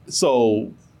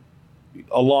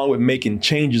 along with making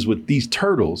changes with these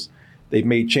turtles, they've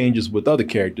made changes with other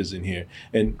characters in here.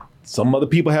 And some other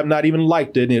people have not even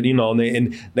liked it, and, you know,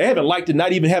 and they haven't liked it,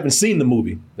 not even having seen the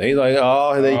movie. They like,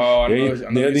 I know what you're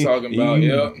talking about.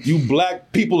 You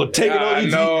black people are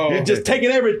taking over. You're just taking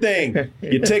everything.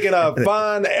 You're taking a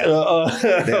fine.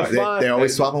 They're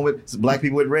always swapping with black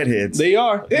people with redheads. They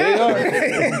are.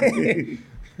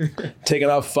 Taking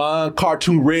out fine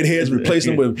cartoon redheads,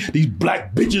 replacing them with these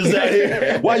black bitches out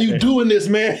here. Why you doing this,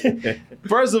 man?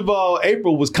 First of all,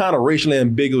 April was kind of racially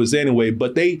ambiguous anyway,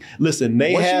 but she was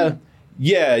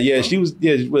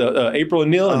April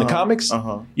O'Neil in the comics.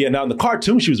 Yeah, now in the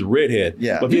cartoon she was a redhead.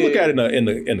 Yeah, but if you look at it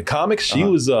in the comics, she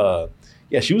was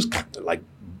she was like,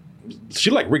 she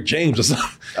like Rick James or something.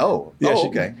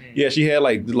 Okay. Yeah, she had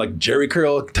like Jerry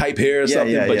curl type hair or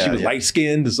something, but she was light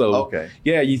skinned. So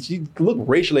she looked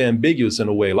racially ambiguous in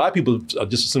a way. A lot of people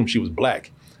just assumed she was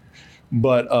black.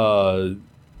 But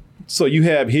so you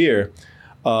have here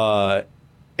Ayo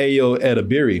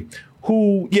Edebiri,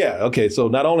 who so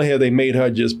not only have they made her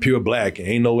just pure black,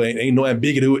 ain't no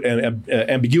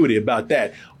ambiguity about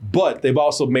that, but they've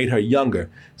also made her younger.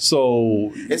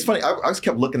 So it's funny. I just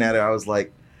kept looking at her. I was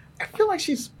like, I feel like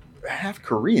she's half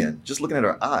Korean, just looking at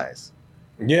her eyes.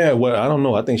 Yeah, well, I don't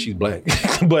know. I think she's black.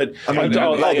 But I mean,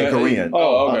 Korean.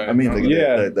 Oh, okay. I mean,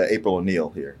 the April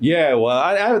O'Neil here. Yeah,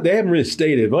 well, they haven't really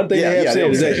stated. One thing they have said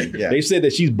is that they said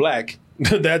that she's black.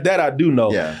 that I do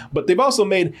know. Yeah. But they've also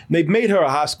made her a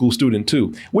high school student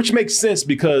too, which makes sense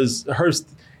because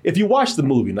if you watch the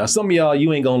movie, now some of y'all,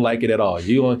 you ain't gonna like it at all.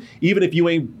 Even if you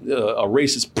ain't a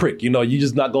racist prick, you know, you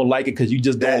just not gonna like it because you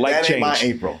just don't like change. That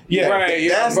ain't my April. Yeah, right.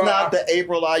 That's not the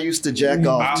April I used to jack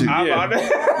off to.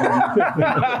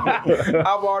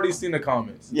 I've already seen the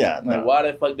comments. Yeah. Like, why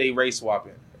the fuck they race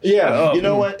swapping? Yeah. You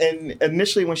know what? And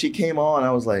initially when she came on,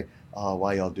 I was like, oh,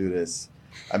 why y'all do this?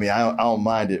 I mean, I don't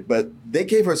mind it, but they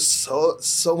gave her so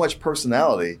much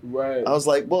personality. Right. I was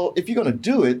like, well, if you're going to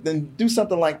do it, then do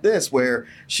something like this where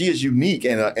she is unique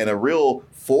and a real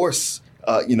force,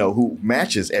 who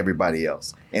matches everybody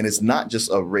else. And it's not just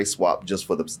a race swap just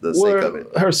for the sake of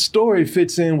it. Her story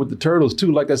fits in with the Turtles,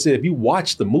 too. Like I said, if you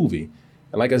watch the movie,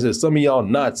 And like I said, some of y'all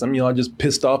nuts, some of y'all just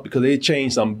pissed off because they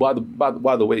changed something. By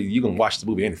the way, you can watch the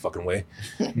movie any fucking way.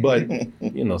 But,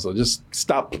 so just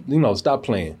stop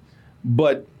playing.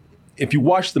 But if you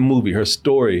watch the movie, her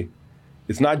story,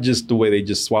 it's not just the way they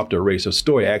just swapped her race. Her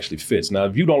story actually fits. Now,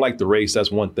 if you don't like the race,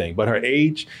 that's one thing. But her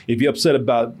age, if you're upset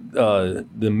about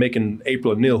them making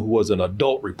April O'Neil, who was an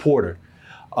adult reporter,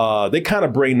 they kind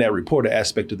of bring that reporter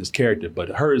aspect to this character, but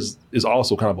hers is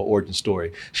also kind of an origin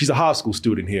story. She's a high school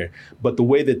student here, but the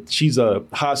way that she's a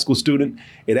high school student,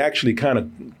 it actually kind of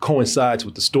coincides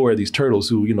with the story of these turtles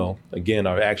who, again,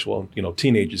 are actual,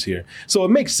 teenagers here. So it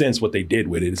makes sense what they did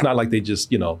with it. It's not like they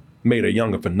just, made her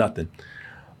younger for nothing.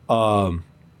 I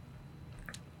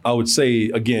would say,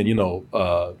 again,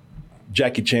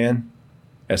 Jackie Chan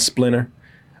as Splinter.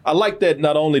 I like that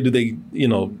not only do they,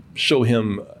 show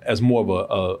him as more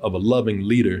of a loving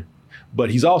leader, but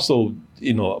he's also,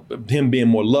 him being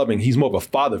more loving, he's more of a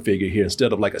father figure here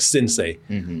instead of like a sensei.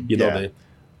 Mm-hmm. The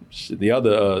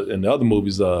other in the other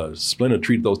movies, Splinter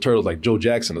treated those turtles like Joe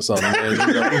Jackson or something.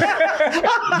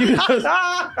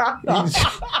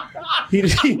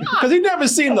 Because he never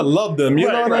seemed to love them. You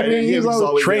know what I mean? He was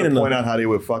always training them. Point out how they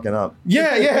were fucking up.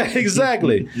 Yeah,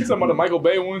 exactly. You talking about the Michael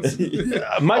Bay ones?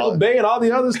 Michael Bay and all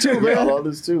the others too, man. All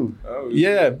others too. Oh,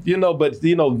 yeah, but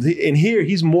and here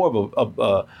he's more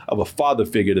of a father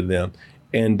figure to them,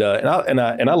 and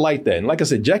I like that. And like I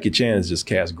said, Jackie Chan is just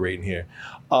cast great in here.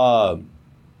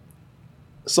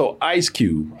 So Ice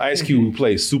Cube who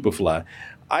plays Superfly.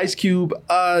 Ice Cube,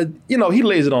 he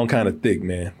lays it on kind of thick,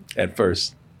 man, at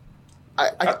first.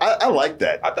 I like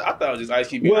that. I thought it was just Ice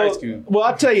Cube being Ice Cube. Well,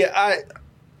 I tell you, I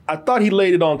thought he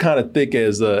laid it on kind of thick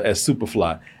as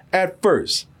Superfly at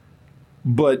first.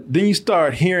 But then you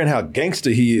start hearing how gangster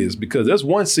he is, because there's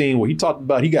one scene where he talked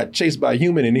about he got chased by a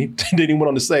human, and then he went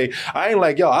on to say, I ain't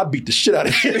like y'all, I beat the shit out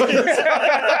of him.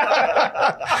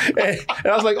 and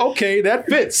I was like, okay, that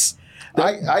fits.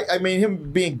 I mean,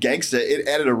 him being gangster, it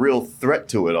added a real threat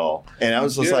to it all. And I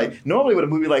was just like, normally with a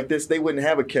movie like this, they wouldn't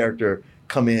have a character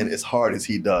come in as hard as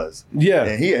he does. Yeah.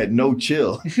 And he had no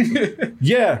chill.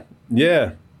 Yeah.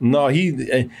 No,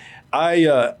 I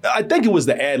think it was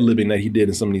the ad-libbing that he did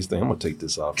in some of these things. I'm going to take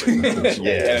this off.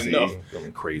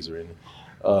 Going crazy right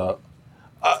now.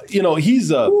 He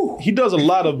does a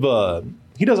lot of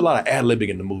ad-libbing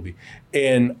in the movie.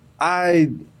 And I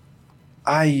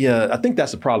think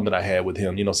that's the problem that I had with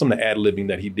him. Some of the ad-libbing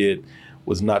that he did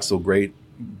was not so great,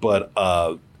 but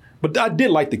I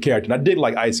did like the character, and I did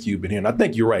like Ice Cube in here, and I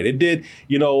think you're right. It did,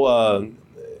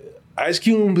 Ice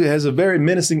Cube has a very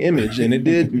menacing image, and it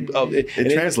did.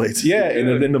 It translates.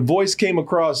 And the voice came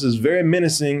across as very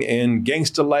menacing and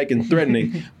gangster-like and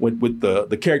threatening with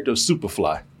the character of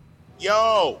Superfly.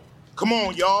 Yo, come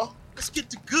on, y'all. Let's get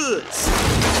the goods.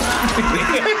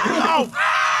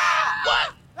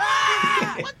 What?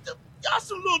 What the? Y'all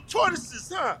some little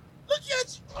tortoises, huh? Look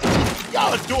at you.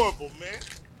 Y'all adorable, man.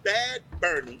 Bad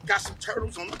Bernie got some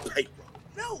turtles on the payroll.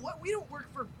 No, we don't work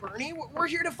for Bernie. We're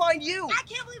here to find you. I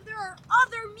can't believe there are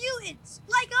other mutants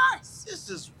like us. This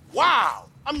is wild.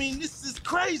 I mean, this is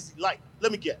crazy. Like,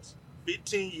 let me guess.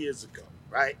 15 years ago,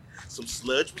 right? Some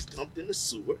sludge was dumped in the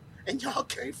sewer, and y'all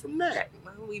came from that.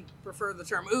 Well, we prefer the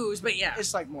term ooze, but yeah.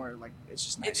 It's like more like, it's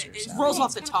just nicer. It rolls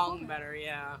off the tongue better,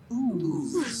 yeah.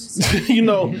 Ooze.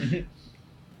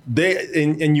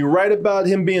 And you're right about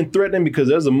him being threatening, because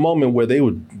there's a moment where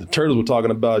the turtles were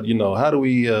talking about, how do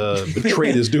we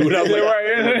betray this dude? I was like,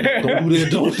 don't do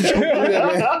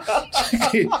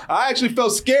that, man. I actually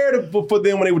felt scared for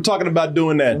them when they were talking about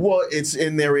doing that. Well, it's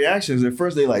in their reactions. At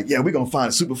first, they're like, yeah, we're going to find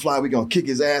a Superfly. We're going to kick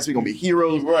his ass. We're going to be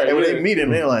heroes. Right, and when they meet him,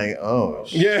 they're like, oh.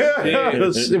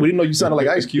 Yeah. Shit, we didn't know you sounded like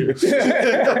Ice Cube.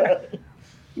 Yeah,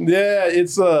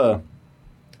 it's...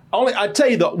 I tell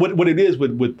you what it is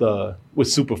with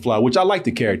Superfly, which I like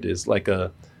the character. It's like I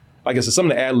said,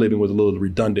 some of the ad-libbing was a little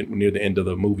redundant near the end of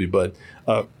the movie, but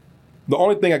the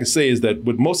only thing I can say is that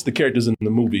with most of the characters in the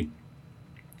movie,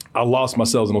 I lost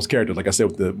myself in those characters. Like I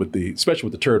said, especially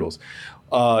with the turtles.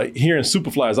 Hearing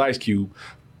Superfly as Ice Cube,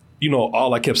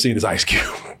 all I kept seeing is Ice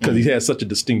Cube because he had such a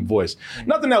distinct voice.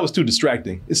 Nothing that was too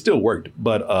distracting. It still worked,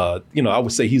 but I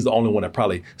would say he's the only one that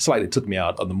probably slightly took me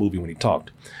out of the movie when he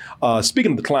talked.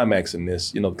 Speaking of the climax in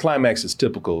this, the climax is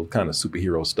typical kind of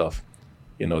superhero stuff.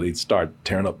 They start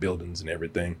tearing up buildings and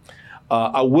everything.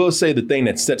 I will say the thing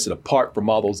that sets it apart from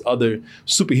all those other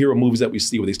superhero movies that we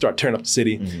see where they start tearing up the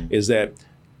city is that,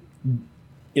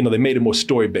 they made it more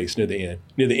story-based near the end.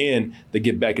 Near the end, they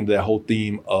get back into that whole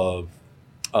theme of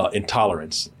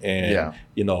intolerance and,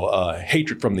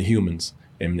 hatred from the humans.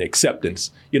 and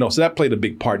acceptance. You know, so that played a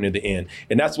big part near the end.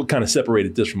 And that's what kind of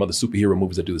separated this from other superhero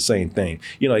movies that do the same thing.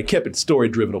 You know, it kept it story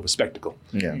driven over spectacle.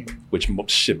 Yeah. Which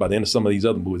shit, by the end of some of these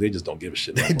other movies, they just don't give a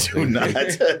shit. They do not.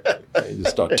 They just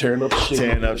start tearing up shit.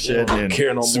 And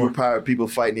care no more. superpowered people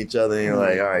fighting each other, and you're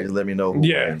like, all right, just let me know who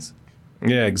wins.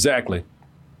 Yeah, exactly.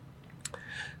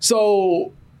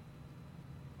 So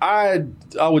I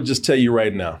would just tell you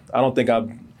right now, I don't think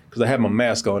because I had my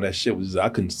mask on, that shit I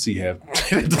couldn't see half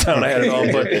at the time I had it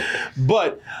on.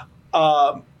 But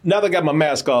now that I got my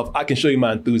mask off, I can show you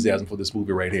my enthusiasm for this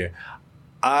movie right here.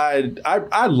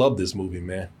 I love this movie,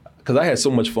 man, because I had so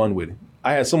much fun with it.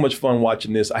 I had so much fun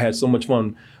watching this. I had so much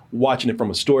fun watching it from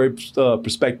a story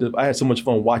perspective. I had so much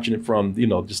fun watching it from,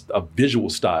 just a visual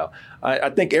style. I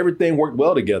think everything worked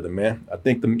well together, man. I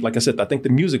think like I said, I think the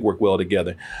music worked well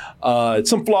together.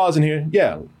 Some flaws in here,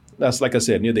 yeah. That's like I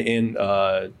said, near the end,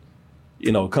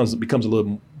 it becomes a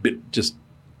little bit just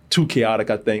too chaotic,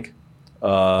 I think.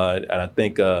 And I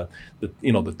think the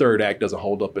third act doesn't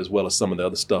hold up as well as some of the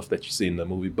other stuff that you see in the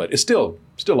movie, but it's still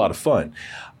a lot of fun.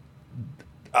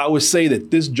 I would say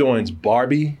that this joins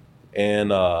Barbie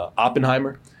and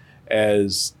Oppenheimer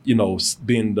as,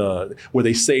 being where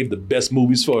they save the best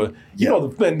movies for,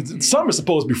 some are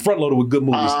supposed to be front loaded with good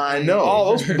movies. I know.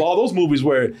 All those movies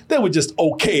where they were just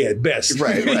okay at best.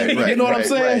 Right. You know what I'm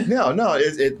saying? Right. No,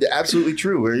 it's absolutely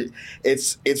true.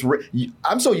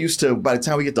 I'm so used to, by the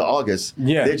time we get to August,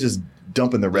 they're just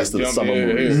dumping the rest of the summer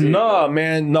movies. No,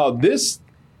 man, no, this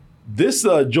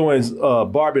joins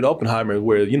Barbie and Oppenheimer,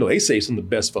 where they save some of the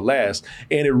best for last,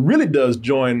 and it really does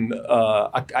join.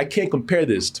 I can't compare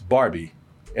this to Barbie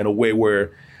in a way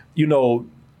where,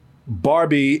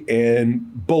 Barbie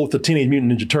and both the Teenage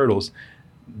Mutant Ninja Turtles,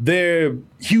 they're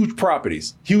huge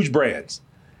properties, huge brands,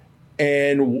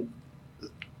 and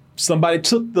somebody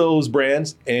took those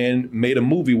brands and made a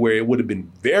movie where it would have been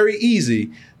very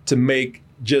easy to make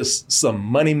just some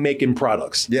money-making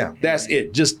products. Yeah. That's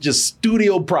it. Just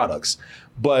studio products.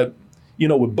 But,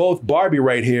 with both Barbie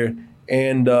right here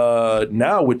and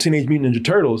now with Teenage Mutant Ninja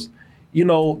Turtles,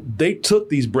 they took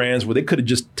these brands where they could have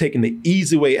just taken the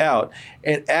easy way out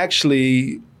and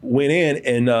actually went in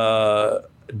and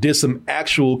did some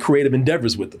actual creative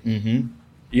endeavors with them.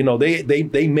 Mm-hmm.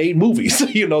 They made movies.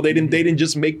 They didn't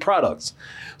just make products.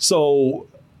 So,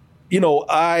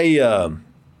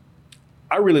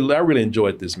 I really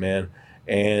enjoyed this, man,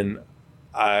 and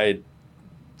I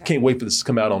can't wait for this to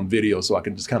come out on video so I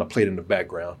can just kind of play it in the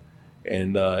background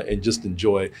and just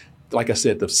enjoy it. Like I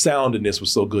said, the sound in this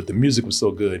was so good, the music was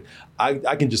so good.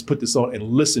 I can just put this on and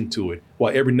listen to it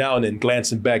while every now and then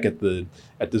glancing back at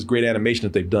this great animation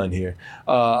that they've done here.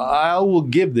 I will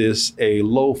give this a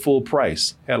low full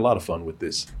price. Had a lot of fun with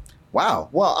this. Wow.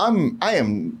 Well, I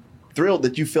am thrilled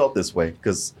that you felt this way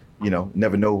because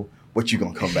never know what you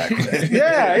gonna come back with.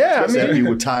 Yeah. I mean, you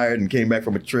were tired and came back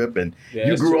from a trip, and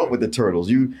you grew up with the turtles.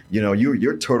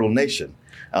 You're Turtle Nation.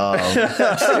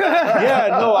 I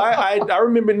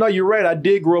remember. No, you're right. I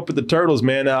did grow up with the Turtles,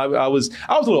 man. I was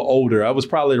a little older. I was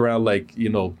probably around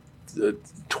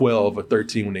 12 or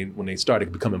 13 when they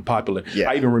started becoming popular. Yeah.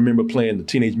 I even remember playing the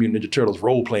Teenage Mutant Ninja Turtles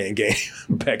role playing game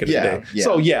back in the day.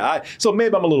 Yeah. So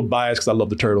maybe I'm a little biased because I love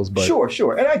the Turtles, but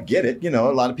sure, and I get it. A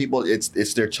lot of people,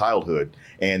 it's their childhood,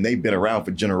 and they've been around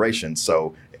for generations.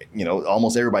 So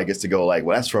almost everybody gets to go like,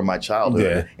 well, that's from my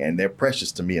childhood, and they're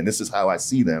precious to me, and this is how I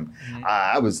see them. Mm-hmm.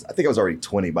 I think I was already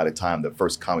 20 by the time the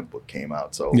first comic book came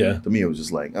out. So to me, it was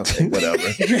just like, okay, whatever.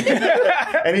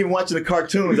 And even watching the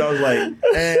cartoons, I was like,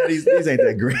 these ain't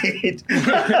that great.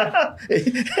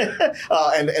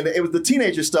 And it was the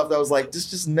teenager stuff that was like, this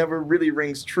just never really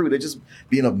rings true. They're just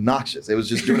being obnoxious. It was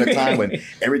just during a time when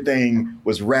everything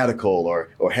was radical or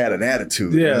had an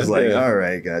attitude. Yeah, it was like, all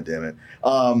right, God damn it.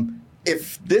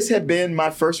 If this had been my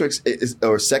first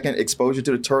or second exposure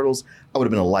to the Turtles, I would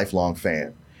have been a lifelong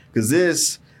fan.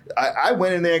 Because I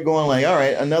went in there going like, all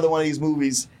right, another one of these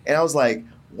movies. And I was like,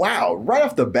 wow, right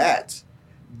off the bat,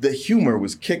 the humor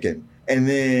was kicking. And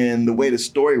then the way the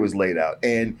story was laid out.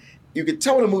 And you could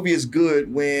tell when a movie is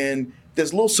good when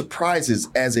there's little surprises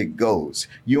as it goes.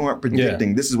 You aren't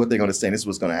predicting this is what they're going to say and this is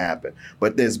what's going to happen.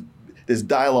 But there's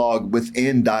dialogue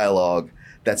within dialogue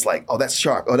that's like, oh, that's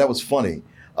sharp. Oh, that was funny.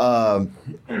 I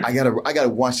gotta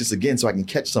watch this again so I can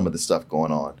catch some of the stuff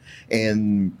going on.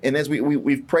 And as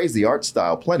we've praised the art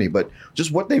style plenty, but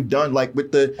just what they've done, like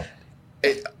with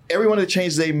every one of the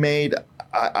changes they made.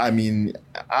 I mean,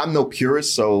 I'm no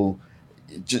purist, so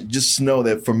just know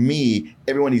that for me,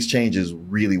 every one of these changes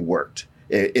really worked.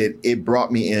 It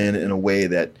brought me in a way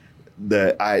that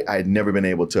I'd never been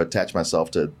able to attach myself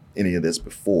to any of this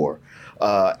before.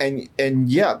 What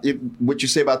you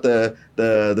say about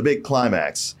the big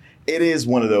climax, it is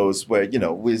one of those where,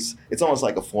 it's almost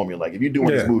like a formula. Like if you're doing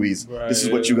these movies, this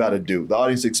is what you got to do. The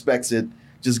audience expects it.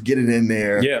 Just get it in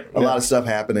there. Yeah. A lot of stuff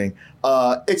happening.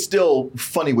 It's still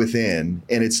funny within,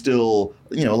 and it's still,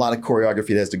 a lot of choreography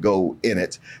that has to go in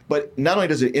it. But not only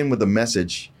does it end with a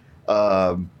message,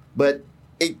 but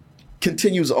it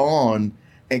continues on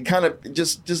and kind of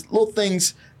just little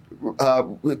things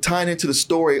tying into the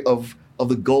story of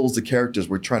the goals the characters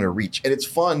were trying to reach. And it's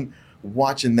fun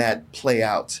watching that play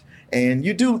out. And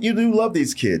you do love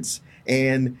these kids.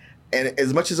 And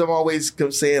as much as I'm always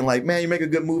saying, like, man, you make a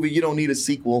good movie, you don't need a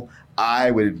sequel,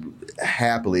 I would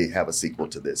happily have a sequel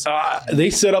to this. They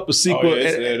set up a sequel,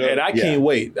 and I can't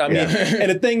wait. I mean,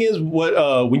 and the thing is,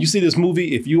 when you see this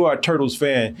movie, if you are a Turtles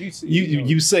fan,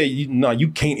 you say, no, you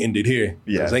can't end it here,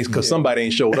 because somebody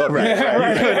ain't showed up. Where's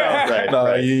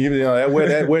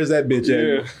that bitch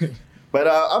at? But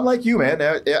I'm like you, man.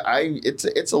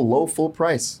 It's a low full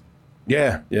price.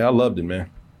 Yeah, I loved it, man.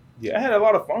 Yeah, I had a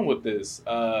lot of fun with this.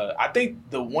 I think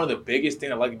one of the biggest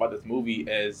things I like about this movie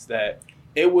is that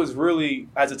it was really,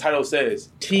 as the title says,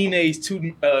 Teenage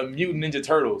Mutant Ninja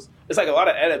Turtles. It's like a lot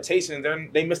of adaptations.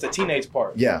 They missed the teenage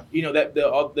part. Yeah. That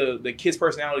the kid's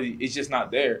personality is just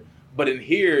not there. But in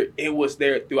here, it was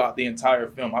there throughout the entire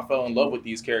film. I fell in love with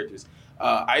these characters.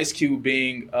 Ice Cube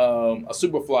being a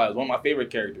Superfly is one of my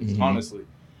favorite characters, honestly.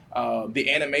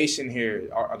 The animation here,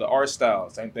 the art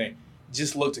style, same thing.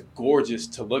 Just looked gorgeous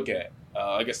to look at.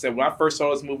 Like I said, when I first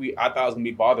saw this movie, I thought I was going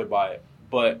to be bothered by it.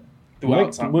 But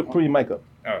throughout time... Put your mic up.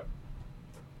 All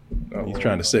right. He's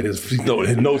trying to set his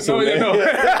notes on there. No.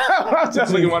 I was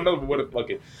just looking at my notes, but what the fuck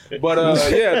it. But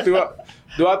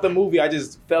throughout the movie, I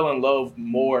just fell in love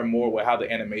more and more with how the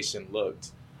animation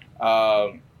looked.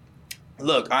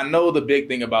 Look, I know the big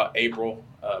thing about April,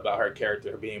 about her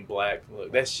character being black.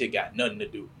 Look, that shit got nothing to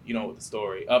do, with the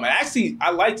story. And actually,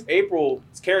 I liked April's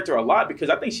character a lot because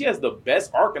I think she has the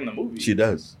best arc in the movie. She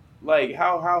does. Like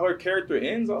how her character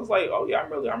ends, I was like, oh yeah,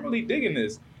 I'm really digging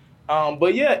this.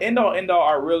 But yeah, end all,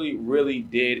 I really, really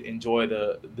did enjoy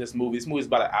this movie. This movie is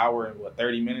about an hour and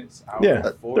 30 minutes?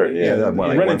 Hour 40?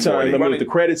 Running time. With the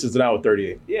credits is an hour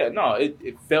 38. Yeah, no,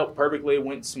 it felt perfectly. It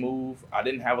went smooth. I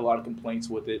didn't have a lot of complaints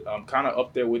with it. I'm kind of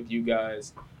up there with you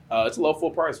guys. It's a low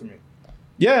full price for me.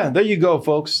 Yeah, there you go,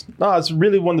 folks. No, it's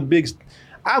really one of the big,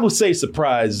 I would say,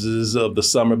 surprises of the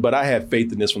summer, but I had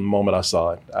faith in this from the moment I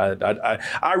saw it.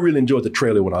 I really enjoyed the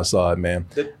trailer when I saw it, man.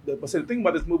 The thing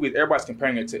about this movie is everybody's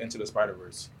comparing it to Into the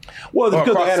Spider-Verse. Well, it's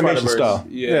because of the animation style.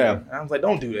 Yeah. And I was like,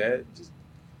 don't do that.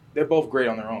 They're both great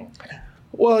on their own.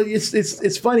 Well,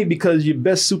 it's funny because your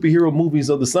best superhero movies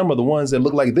of the summer are the ones that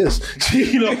look like this.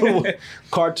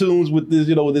 Cartoons with this,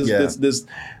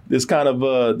 this kind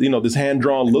of this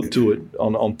hand-drawn look to it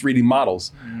on 3D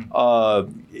models.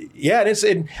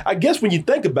 And I guess when you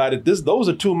think about it, those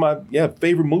are two of my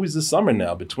favorite movies this summer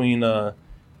now. Between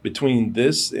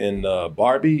this and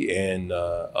Barbie and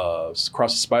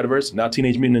Across the Spider-Verse, now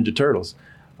Teenage Mutant Ninja Turtles,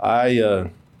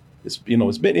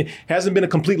 it hasn't been a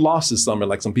complete loss this summer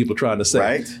like some people are trying to say.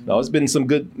 Right. It's been some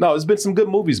good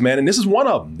movies, man, and this is one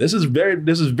of them. This is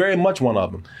very much one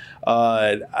of them.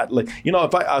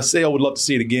 If I say I would love to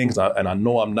see it again, and I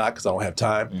know I'm not because I don't have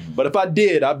time. Mm-hmm. But if I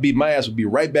did, my ass would be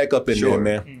right back up in there,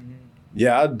 man. Mm-hmm.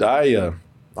 Yeah,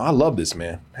 I love this,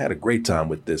 man. I had a great time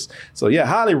with this. So yeah,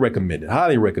 highly recommend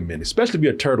it, especially if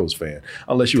you're a Turtles fan,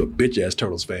 unless you're a bitch ass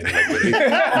Turtles fan.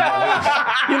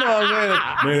 You know what I'm saying?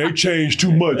 Man, they changed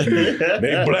too much.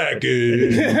 They black.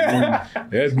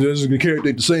 That's the character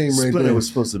ain't the same right Splinter there. was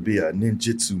supposed to be a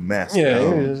ninjutsu master.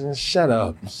 Yeah, shut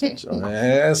up. Shut your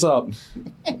ass up.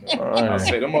 I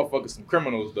say them motherfuckers some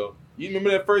criminals though. You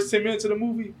remember that first 10 minutes of the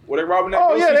movie where they robbing that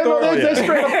grocery store? They're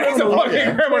straight up criminals.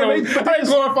 Fucking criminals. They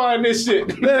glorifying this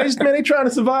shit. Man, they trying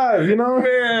to survive, Man.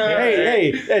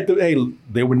 Hey,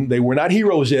 they were not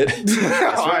heroes yet. That's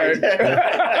right.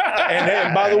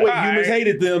 And by the way, humans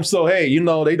hated them, so hey,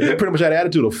 they pretty much had an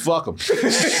attitude of fuck them.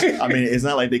 I mean, it's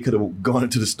not like they could have gone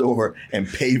into the store and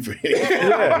paid for it.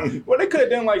 Yeah. Well, they could have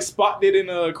done like Spot did in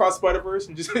Across Spider-Verse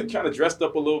and just kind of dressed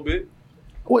up a little bit.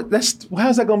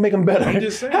 How's that gonna make them better? I'm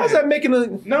just saying. How's that making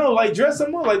dress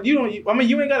them up like you ain't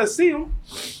gotta see them.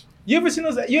 You ever seen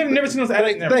those? You have never seen those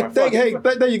ads?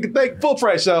 Thank full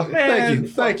price, y'all.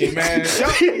 Thank you, man.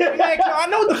 I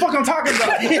know what the fuck I'm talking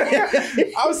about.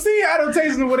 I was seeing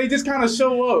advertisements where they just kind of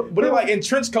show up, but they're like in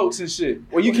trench coats and shit,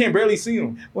 where you can't barely see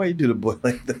them. Why you do the boy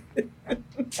like that?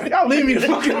 Y'all leave me the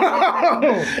fuck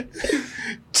alone.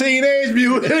 Teenage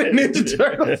Mutant Ninja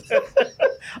Turtles.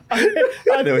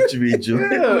 I know what you mean, Julian.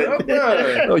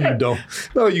 No, you don't.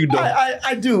 No, you don't.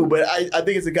 I do, but I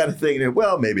think it's the kind of thing that,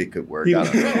 well, maybe it could work. I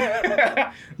don't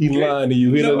know. He's lying to you.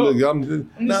 I'm just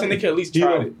saying they could at least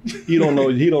try it. He don't know.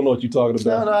 He don't know what you're talking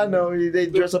about. No, I know. They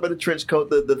dress up in a trench coat.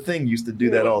 The Thing used to do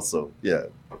that also. Yeah.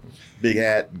 Big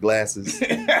hat, glasses.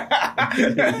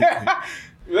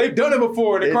 They've done it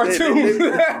before in the cartoons.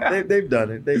 They've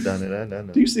done it. They've done it. I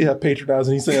know. Do you see how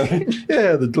patronizing he's saying?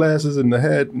 Yeah, the glasses and the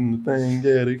hat and the thing.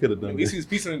 Yeah, they could have done it. At least he was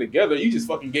piecing it together. You just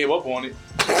fucking gave up on it.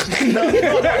 No.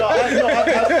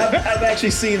 I've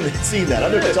actually seen that. I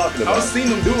know what you're talking about. I've seen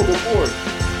them do it before.